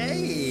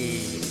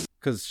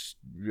 Because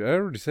I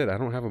already said I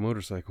don't have a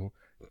motorcycle.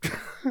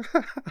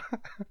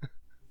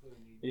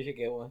 You should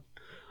get one.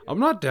 I'm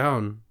not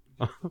down.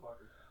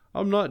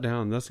 I'm not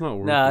down. That's not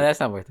worth No, it. that's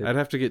not worth it. I'd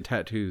have to get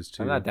tattoos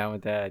too. I'm not down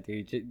with that,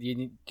 dude.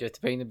 Just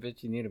to paint a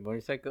bitch, you need a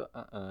motorcycle?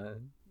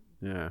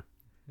 Yeah.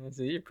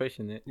 So you're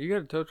pushing it. You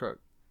got a tow truck.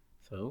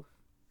 So?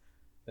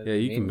 Yeah,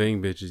 you can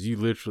bang bitches. You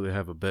literally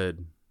have a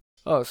bed.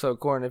 Oh, so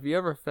Corn, if you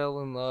ever fell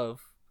in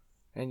love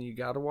and you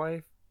got a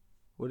wife,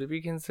 would it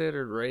be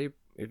considered rape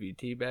if you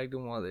teabagged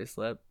them while they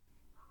slept?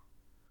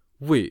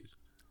 Wait.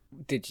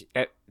 Is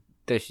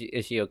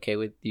she okay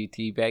with you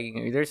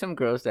teabagging her? There's some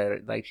girls that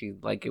are, she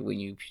like it when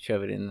you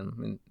shove it in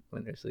them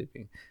when they're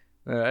sleeping.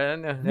 I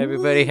don't know.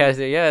 Everybody has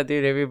their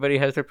everybody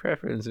has their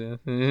preference.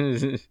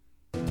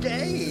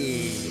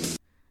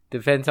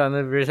 Depends on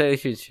the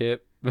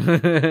relationship.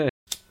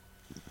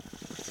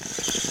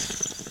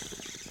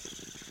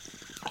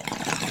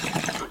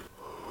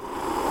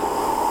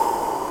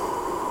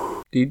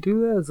 Do you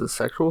do that as a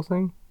sexual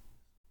thing?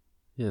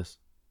 Yes.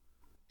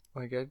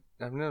 Like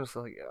I've noticed,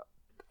 like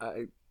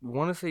I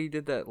want to say you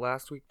did that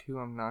last week too.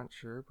 I'm not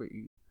sure, but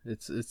you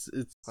It's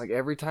like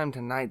every time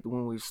tonight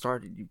when we've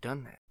started, you've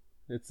done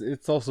that.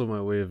 it's also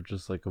my way of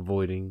just like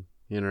avoiding.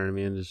 You know what I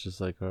mean? It's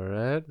just like all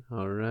right.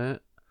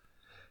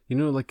 You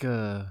know, like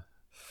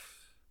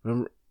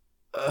remember.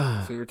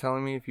 So you're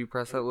telling me if you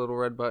press that little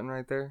red button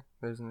right there,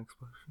 there's an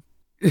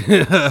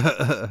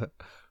explosion?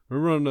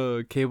 Remember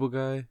on Cable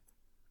Guy,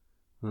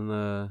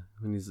 when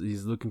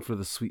he's looking for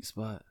the sweet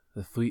spot,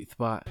 the sweet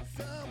spot.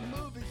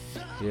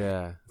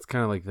 Yeah, it's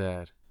kind of like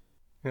that.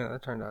 Yeah,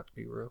 that turned out to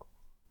be real.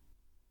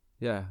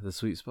 Yeah, the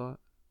sweet spot.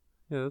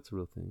 Yeah, that's a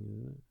real thing,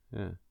 isn't it?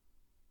 Yeah.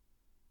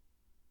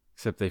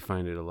 Except they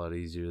find it a lot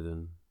easier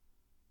than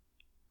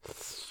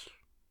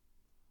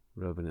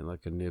rubbing it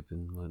like a nip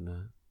and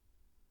whatnot.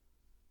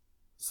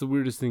 It's the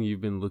weirdest thing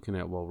you've been looking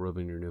at while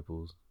rubbing your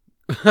nipples.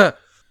 The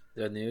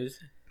news?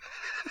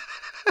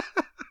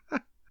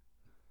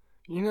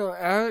 You know,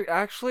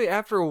 actually,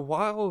 after a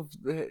while of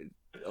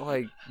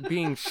like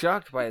being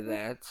shocked by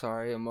that,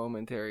 sorry, a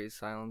momentary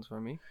silence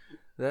from me.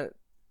 That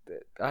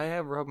I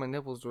have rubbed my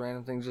nipples to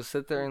random things. Just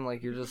sit there and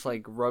like you're just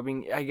like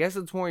rubbing. I guess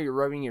it's more you're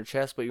rubbing your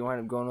chest, but you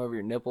wind up going over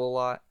your nipple a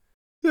lot.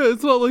 Yeah,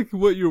 it's not like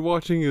what you're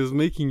watching is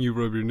making you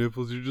rub your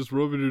nipples. You're just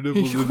rubbing your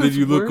nipples, You know and then what's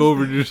you look worse?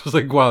 over and you're just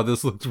like, wow,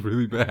 this looks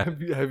really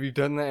bad. Have you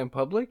done that in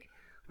public?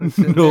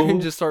 Sit No. there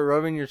and just start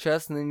rubbing your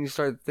chest, and then you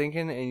start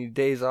thinking, and you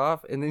daze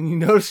off, and then you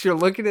notice you're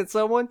looking at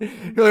someone.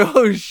 You're like,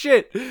 oh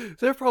shit,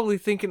 they're probably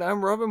thinking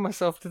I'm rubbing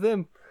myself to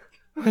them.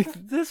 Like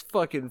this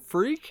fucking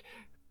freak.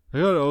 I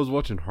was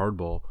watching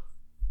Hardball.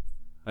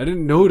 I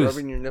didn't notice.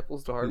 Rubbing your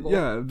nipples to hardball.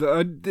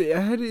 Yeah,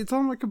 I had it's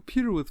on my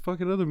computer with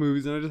fucking other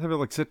movies, and I just have it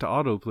like set to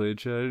autoplay and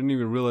shit. I didn't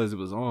even realize it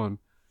was on,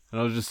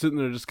 and I was just sitting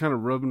there, just kind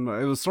of rubbing my.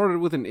 It was started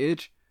with an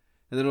itch,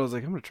 and then I was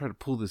like, I'm gonna try to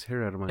pull this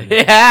hair out of my neck.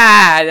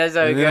 Yeah, that's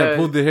how it And then I goes.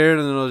 pulled the hair,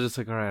 and then I was just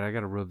like, all right, I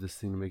gotta rub this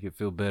thing to make it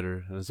feel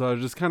better. And so I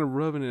was just kind of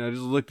rubbing it. I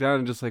just looked down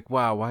and just like,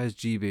 wow, why is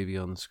G Baby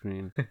on the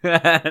screen?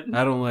 I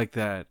don't like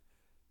that.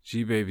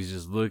 G Baby's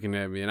just looking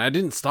at me, and I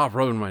didn't stop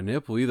rubbing my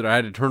nipple either. I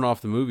had to turn off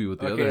the movie with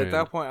the Okay, other at hand.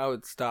 that point I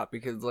would stop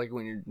because like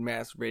when you're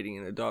masturbating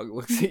and a dog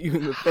looks at you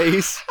in the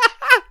face.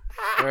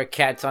 Or a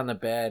cat's on the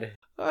bed.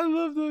 I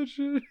love that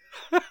shit.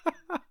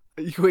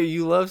 Wait,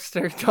 you love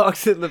staring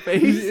dogs in the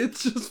face?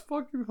 It's just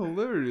fucking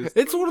hilarious.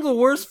 It's one of the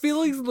worst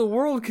feelings in the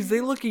world because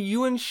they look at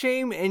you in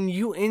shame and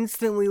you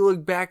instantly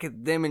look back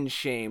at them in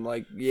shame.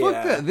 Like, yeah.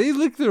 Fuck that. They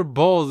lick their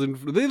balls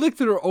they lick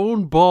their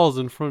own balls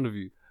in front of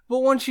you.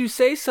 But once you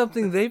say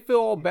something, they feel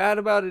all bad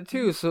about it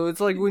too. So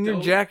it's like when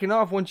you're jacking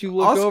off, once you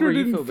look Oscar over,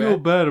 you didn't feel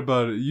bad. bad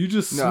about it. You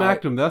just No,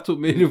 smacked him. That's what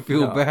made him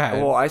feel No.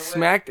 bad. Well, I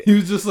smacked. He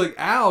was just like,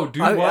 "Ow,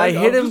 dude!" I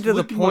hit him to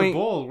the point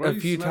Why are a you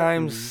few smacking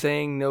times me?"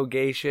 saying no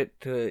gay shit.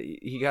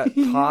 He got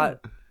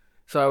caught,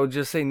 so I would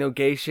just say no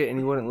gay shit, and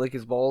he wouldn't lick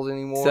his balls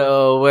anymore.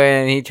 So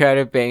when he tried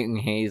to bang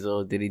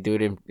Hazel, did he do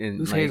it in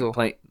Who's like, Hazel?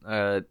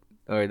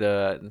 or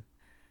the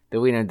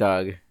wiener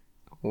dog,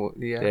 Well,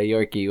 yeah. the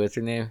Yorkie? What's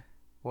her name?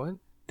 What?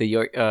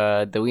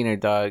 The wiener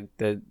dog,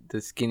 the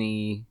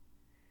skinny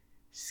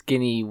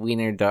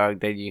wiener dog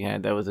that you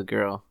had. That was a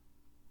girl.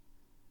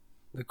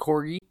 The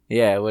corgi?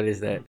 Yeah, what is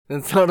that?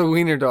 That's not a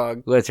wiener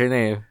dog. What's her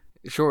name?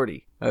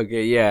 Shorty.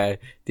 Okay, yeah.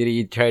 Did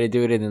he try to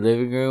do it in the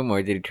living room,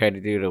 or did he try to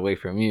do it away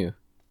from you?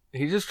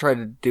 He just tried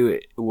to do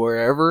it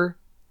wherever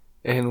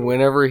and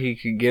whenever he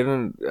could get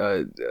him,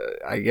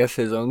 I guess,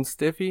 his own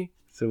stiffy.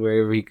 So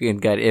wherever he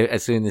got it,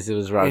 as soon as it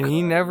was rock. And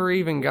he never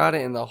even got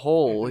it in the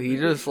hole. He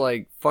just,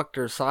 like, fucked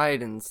her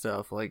side and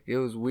stuff. Like, it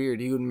was weird.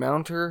 He would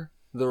mount her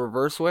the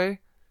reverse way,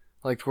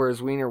 like, to where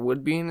his wiener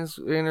would be in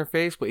her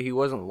face, but he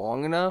wasn't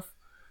long enough.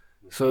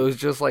 So it was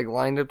just, like,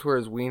 lined up to where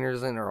his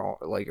wiener's in her,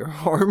 like, her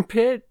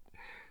armpit.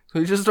 So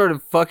he just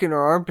started fucking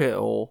her armpit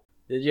hole.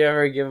 Did you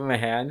ever give him a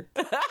hand?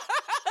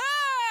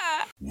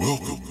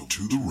 Welcome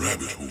to the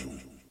rabbit hole.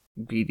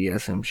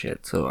 BDSM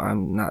shit, so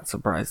I'm not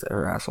surprised that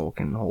her asshole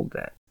can hold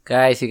that.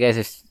 Guys, you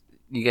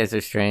guys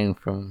are straying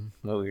from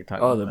what we were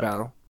talking about. Oh, the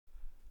battle.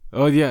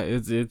 Oh yeah,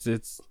 it's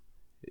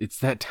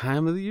that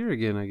time of the year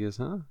again, I guess,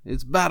 huh?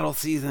 It's battle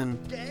season.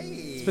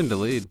 It's been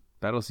delayed.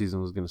 Battle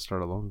season was gonna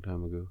start a long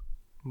time ago.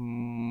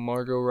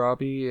 Margot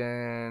Robbie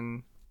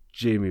and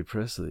Jamie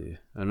Presley,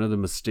 another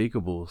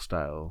mistakable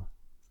style.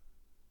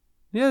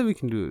 Yeah, we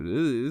can do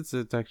it.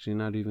 It's actually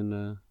not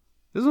even.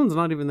 This one's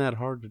not even that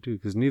hard to do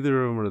because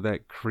neither of them are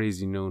that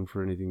crazy known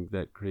for anything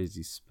that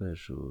crazy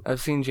special. I've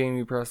seen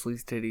Jamie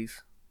Presley's titties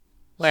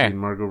Where? Seen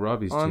Margot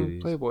Robbie's on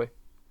titties. Playboy.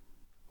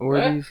 Where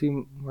What? do you see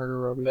Margot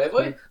Robbie's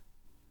Playboy? titties?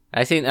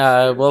 I seen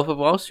Wolf of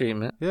Wall Street,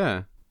 man.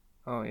 Yeah,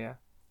 Oh yeah,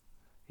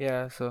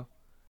 yeah. So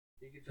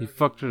he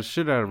fucked the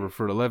shit out of her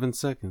for 11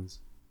 seconds.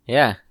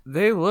 Yeah.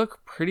 they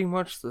look pretty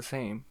much the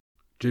same.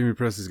 Jamie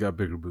Presley's got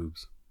bigger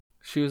boobs,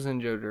 She was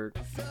in Joe Dirt.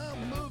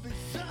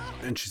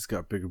 and she's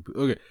got bigger boobs.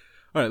 Okay,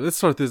 all right. Let's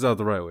start this out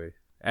the right way.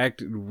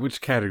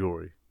 Which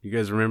category? You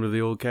guys remember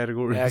the old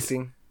categories?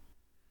 Acting.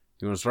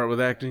 You want to start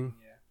with acting?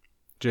 Yeah.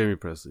 Jamie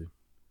Presley.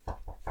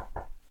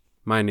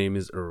 My name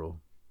is Earl.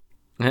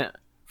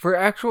 For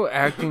actual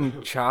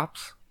acting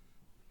chops,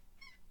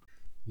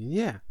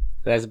 Yeah.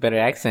 That's a better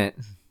accent.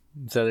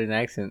 Southern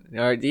accent.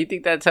 Or do you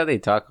think that's how they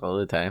talk all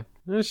the time?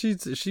 No, she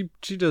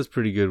does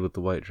pretty good with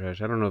the white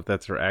trash. I don't know if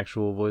that's her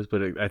actual voice,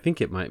 but I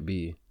think it might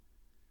be.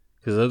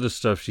 Because other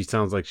stuff, she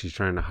sounds like she's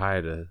trying to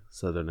hide a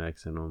southern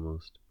accent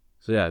almost.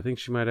 So yeah, I think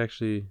she might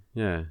actually,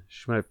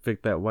 she might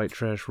fit that white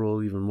trash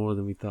role even more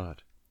than we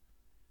thought.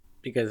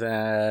 Because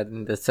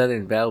the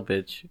Southern Belle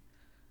bitch,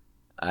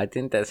 I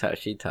think that's how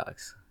she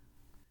talks.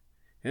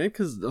 And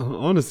because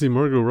honestly,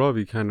 Margot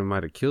Robbie kind of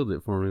might have killed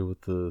it for me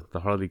with the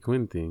Harley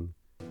Quinn thing.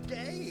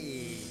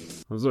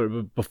 I'm sorry,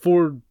 but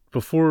before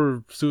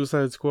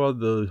Suicide Squad,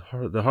 the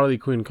Harley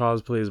Quinn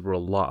cosplays were a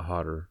lot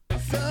hotter.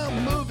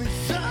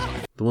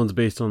 The ones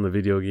based on the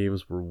video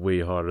games were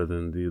way hotter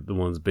than the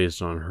ones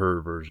based on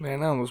her version.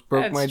 Man, I almost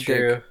broke my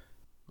dick.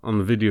 On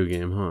the video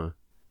game, huh?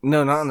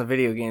 No, not in the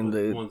video game.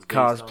 The One's based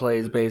cosplay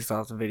is off based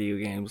off the video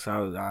game,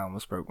 so I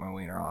almost broke my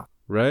wiener off.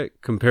 Right?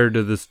 Compared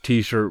to this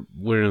t-shirt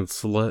wearing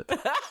slut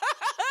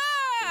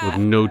with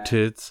no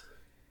tits.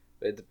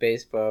 With the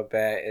baseball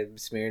bat and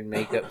smeared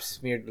makeup,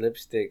 smeared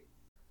lipstick.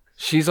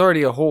 She's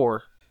already a whoa.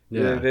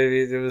 Yeah.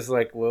 It was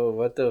like, whoa,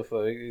 what the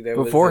fuck? That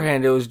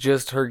Beforehand, it was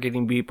just her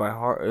getting beat by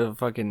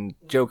fucking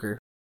Joker.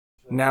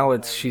 Now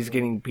it's she's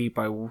getting beat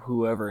by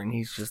whoever, and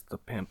he's just the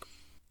pimp.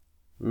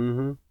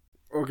 Mm-hmm.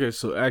 Okay,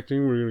 so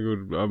acting, we're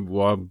gonna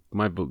go.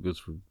 My vote goes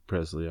for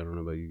Presley. I don't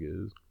know about you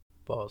guys.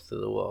 balls to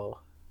the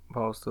wall.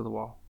 Balls to the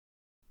wall.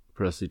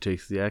 Presley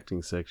takes the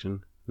acting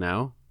section.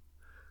 Now,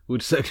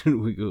 which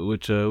section we go?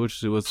 What's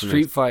the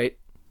Street next? fight.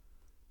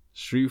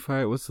 Street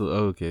fight? What's the?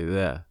 Oh, okay,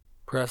 yeah.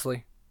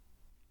 Presley.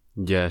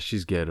 Yeah,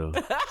 she's ghetto.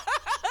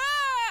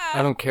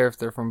 I don't care if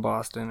they're from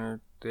Boston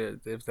or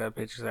if that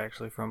bitch is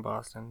actually from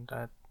Boston.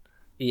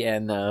 Yeah,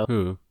 no.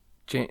 Who?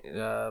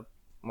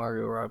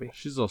 Margot Robbie.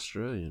 She's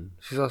Australian.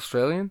 She's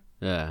Australian?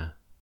 Yeah.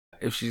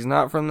 If she's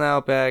not from the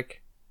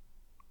Outback,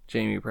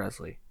 Jamie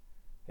Presley.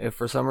 If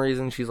for some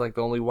reason she's like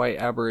the only white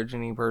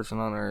Aborigine person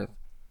on Earth,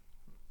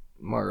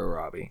 Margot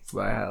Robbie.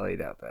 But I highly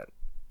doubt that.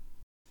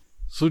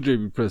 So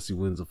Jamie Presley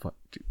wins a fight,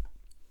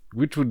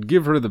 which would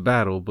give her the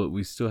battle, but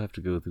we still have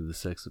to go through the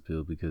sex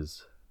appeal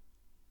because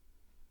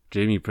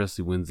Jamie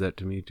Presley wins that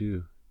to me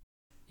too.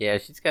 Yeah,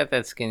 she's got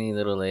that skinny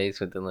little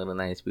legs with the little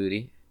nice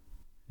booty.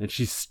 And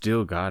she's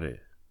still got it.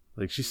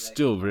 Like, she's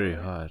still very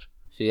hot.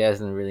 She has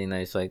a really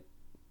nice, like,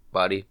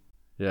 body.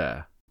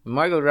 Yeah.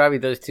 Margot Robbie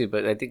does too,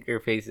 but I think her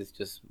face is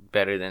just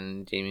better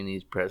than Jamie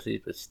Lee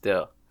Presley's, but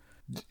still.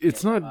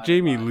 It's not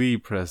Jamie Lee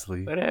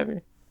Presley.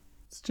 Whatever.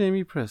 It's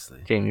Jamie Presley.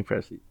 Jamie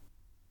Presley.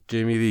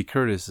 Jamie Lee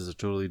Curtis is a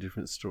totally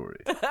different story.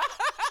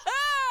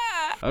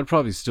 I'd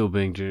probably still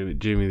bang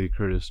Jamie Lee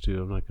Curtis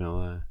too, I'm not gonna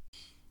lie.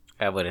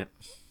 I wouldn't.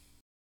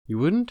 You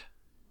wouldn't?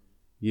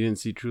 You didn't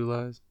see True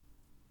Lies?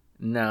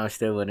 No,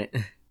 still wouldn't.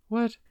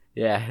 What?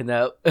 Yeah,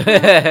 no.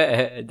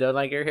 Don't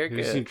like her Have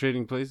you seen haircut.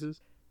 Trading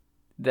Places?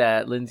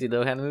 That Lindsay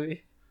Lohan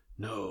movie?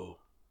 No.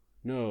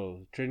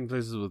 Trading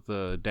Places with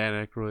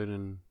Dan Aykroyd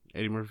and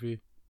Eddie Murphy.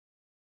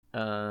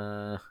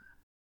 Jamie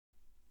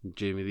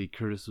Lee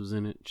Curtis was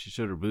in it. She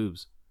showed her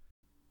boobs.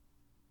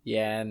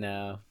 Yeah,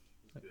 no.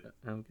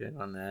 I'm good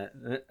on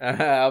that.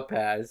 I'll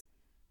pass.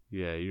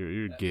 Yeah,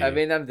 you're gay. I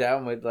mean, I'm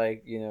down with,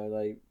 like, you know,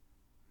 like,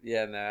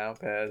 yeah, no, I'll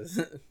pass.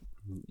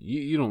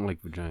 you don't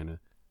like vagina.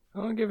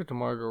 I'm gonna give it to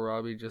Margot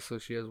Robbie just so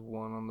she has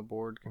one on the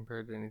board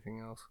compared to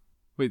anything else.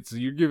 Wait, so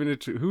you're giving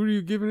it to... Who are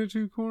you giving it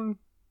to, Corn?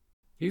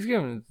 He's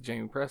giving it to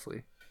Jamie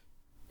Presley.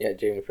 Yeah,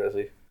 Jamie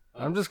Presley.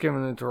 I'm just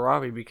giving it to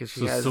Robbie because she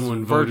So has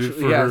someone voted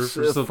for her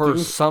for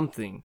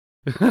something.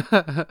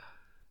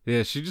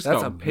 Yeah, she just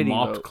That's got a pity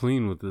mopped vote.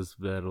 clean with this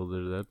battle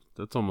there.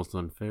 That's almost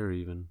unfair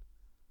even.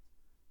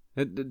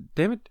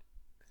 Damn it.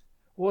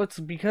 Well, it's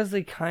because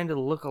they kind of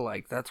look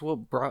alike. That's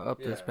what brought up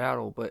this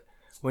battle. But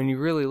when you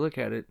really look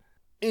at it,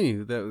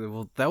 Anyway,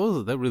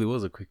 that really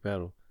was a quick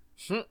battle.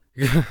 So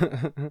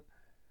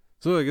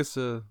I guess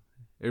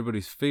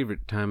everybody's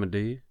favorite time of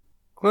day.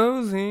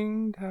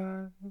 closing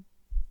time.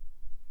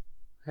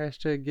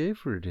 Hashtag gay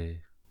for a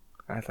day.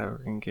 I thought we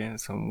were gonna get into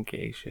some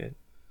gay shit.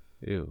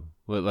 Ew.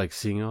 What, like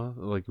sing off?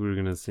 Like we were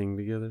gonna sing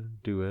together?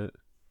 Duet?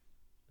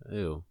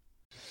 Ew.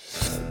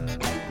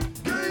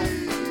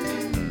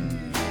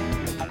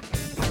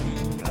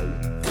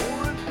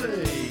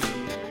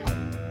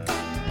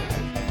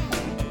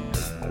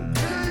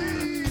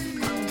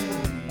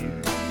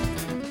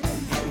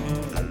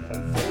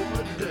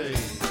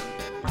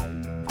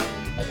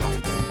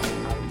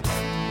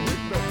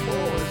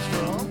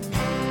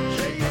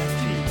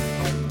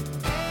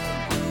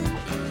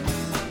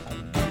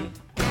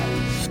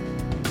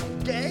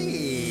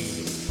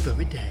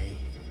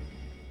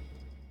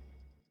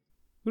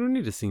 We don't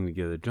need to sing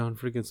together. John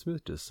friggin'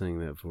 Smith just sang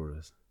that for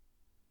us.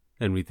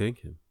 And we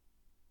thank him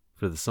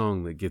for the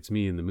song that gets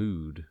me in the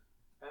mood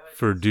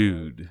for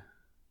dude.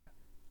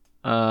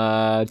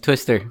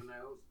 Twister.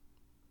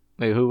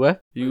 Wait, who,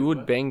 what? You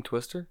would bang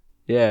Twister?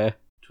 Yeah.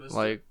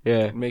 Like,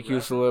 Yeah. make you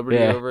a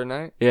celebrity Yeah.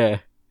 overnight? Yeah.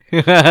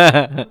 It's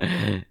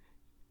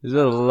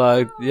a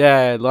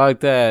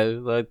locked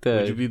that.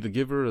 Would you be the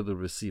giver or the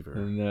receiver?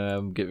 No,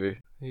 I'm giver.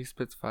 He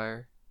spits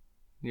fire.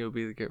 You'll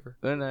be the giver.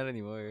 But not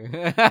anymore.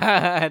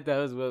 That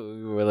was what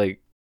we were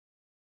like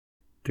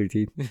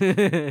 13.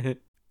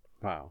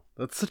 Wow.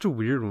 That's such a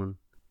weird one.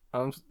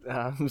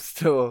 I'm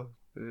still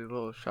a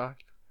little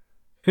shocked.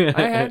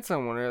 I had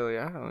someone earlier.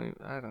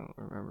 I don't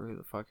remember who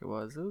the fuck it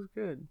was. It was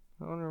good.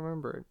 I don't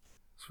remember it.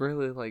 It's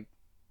really like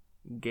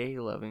gay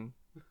loving.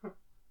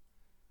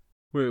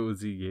 Wait,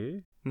 was he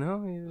gay?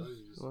 No, he was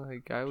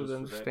like I would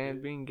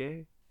understand being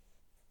gay.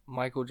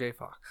 Michael J.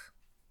 Fox.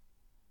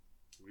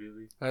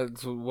 Really?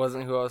 That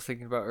wasn't who I was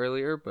thinking about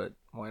earlier, but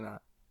why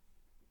not?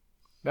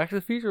 Back to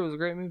the Future was a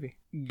great movie.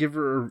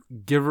 Giver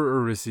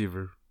or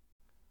receiver?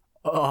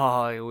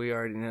 Oh, we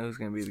already know who's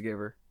gonna be the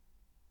giver.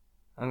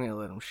 I'm gonna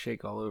let him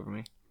shake all over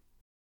me.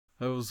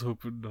 I was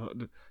hoping not.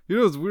 You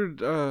know, it's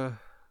weird.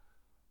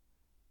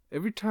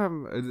 Every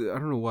time, I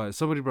don't know why,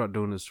 somebody brought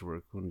donuts to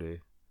work one day.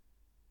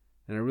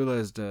 And I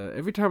realized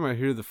every time I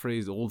hear the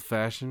phrase old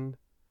fashioned,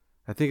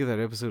 I think of that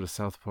episode of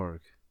South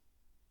Park.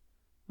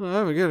 Well, I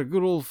haven't got a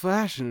good old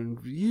fashioned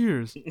in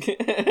years.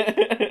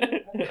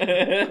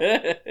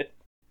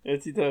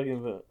 What's he talking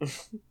about?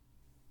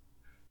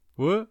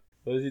 What?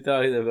 What is he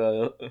talking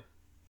about?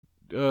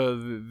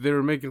 They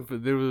were making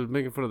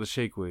fun of the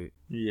shake weight.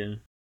 Yeah.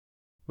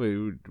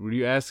 Wait, were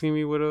you asking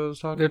me what I was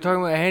talking They're about?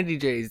 talking about Handy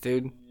J's,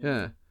 dude.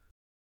 Yeah.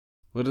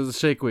 What does the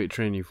shake weight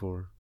train you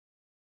for?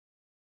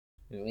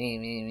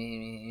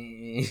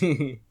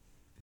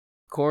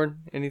 Corn?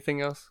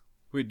 Anything else?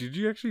 Wait, did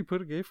you actually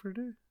put a gay for a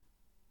day?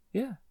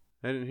 Yeah.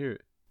 I didn't hear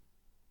it.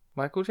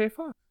 Michael J.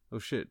 Fox. Oh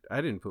shit,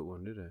 I didn't put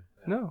one, did I?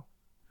 No.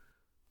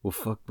 Well,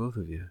 fuck both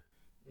of you.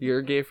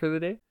 You're gay for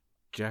the day?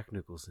 Jack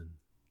Nicholson.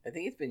 I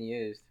think it's been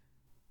used.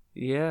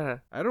 Yeah.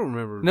 I don't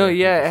remember. No, Jack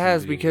yeah, it Nicholson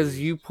has being because used.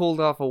 you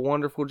pulled off a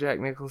wonderful Jack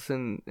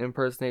Nicholson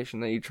impersonation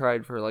that you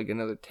tried for like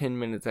another 10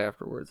 minutes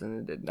afterwards and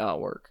it did not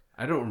work.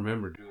 I don't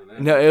remember doing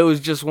that. No, it was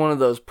just one of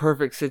those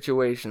perfect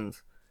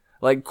situations.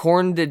 Like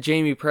Korn did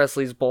Jamie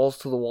Presley's Balls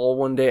to the Wall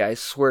one day. I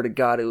swear to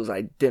God, it was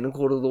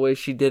identical to the way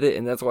she did it,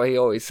 and that's why he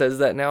always says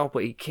that now,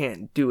 but he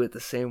can't do it the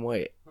same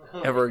way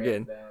ever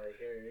again.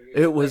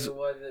 It was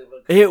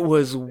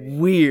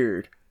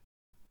weird.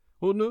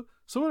 Well, no.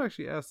 Someone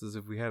actually asked us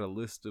if we had a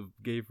list of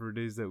gay for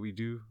days that we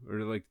do, or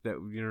like that.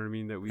 You know what I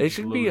mean? That we. It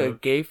should be load a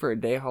up. Gay for a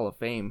Day Hall of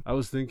Fame. I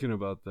was thinking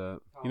about that.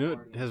 You know,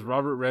 has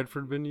Robert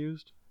Redford been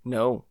used?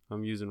 No.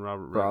 I'm using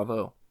Robert Redford.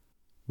 Bravo.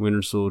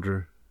 Winter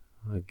Soldier.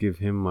 I give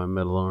him my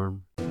metal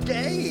arm.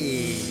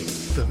 Day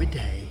for a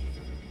day.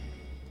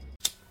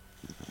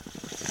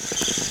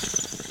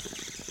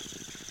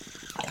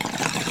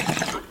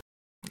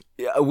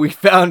 Yeah, we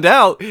found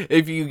out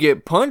if you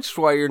get punched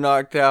while you're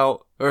knocked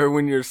out or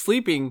when you're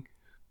sleeping,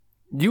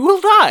 you will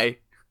die.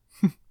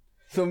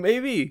 So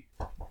maybe.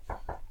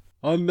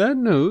 On that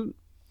note,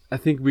 I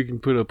think we can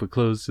put up a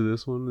close to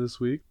this one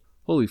this week.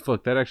 Holy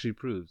fuck, that actually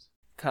proves.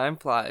 Time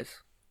flies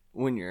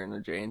when you're in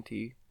a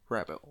J&T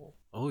rabbit hole.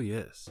 Oh,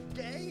 yes.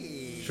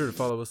 Day. Be sure to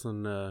follow us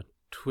on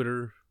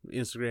Twitter,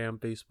 Instagram,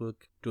 Facebook.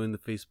 Join the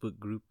Facebook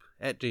group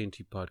at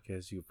JNT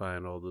Podcast. You can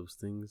find all those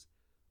things.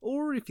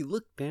 Or if you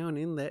look down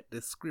in that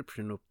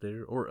description up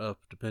there, or up,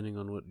 depending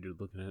on what you're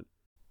looking at.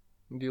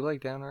 Do you like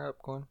down or up,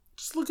 Corn?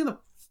 Just look in the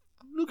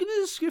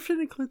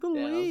description and click the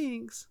Down.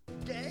 links.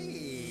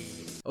 Day.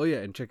 Oh yeah,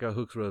 and check out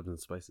Hooks, Rubs,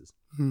 and Spices.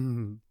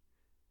 And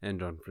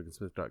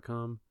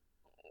JohnFrickinsmith.com.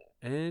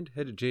 And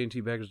head to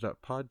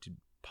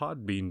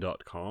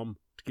jntbaggers.podbean.com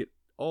to get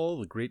all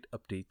the great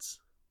updates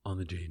on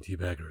the JNT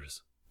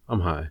Baggers.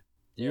 I'm high.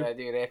 Yeah,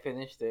 dude, I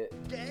finished it.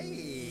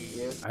 Day.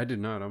 Yeah. I did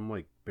not. I'm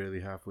like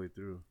barely halfway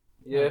through.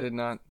 I did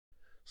not.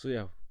 So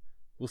yeah,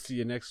 we'll see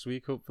you next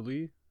week,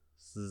 hopefully.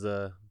 This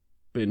has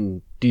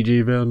been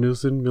DJ Van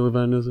Nielsen, Miller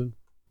Van Nielsen.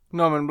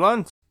 Norman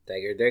Blunt.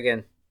 Tiger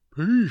Durgan.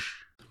 Peace.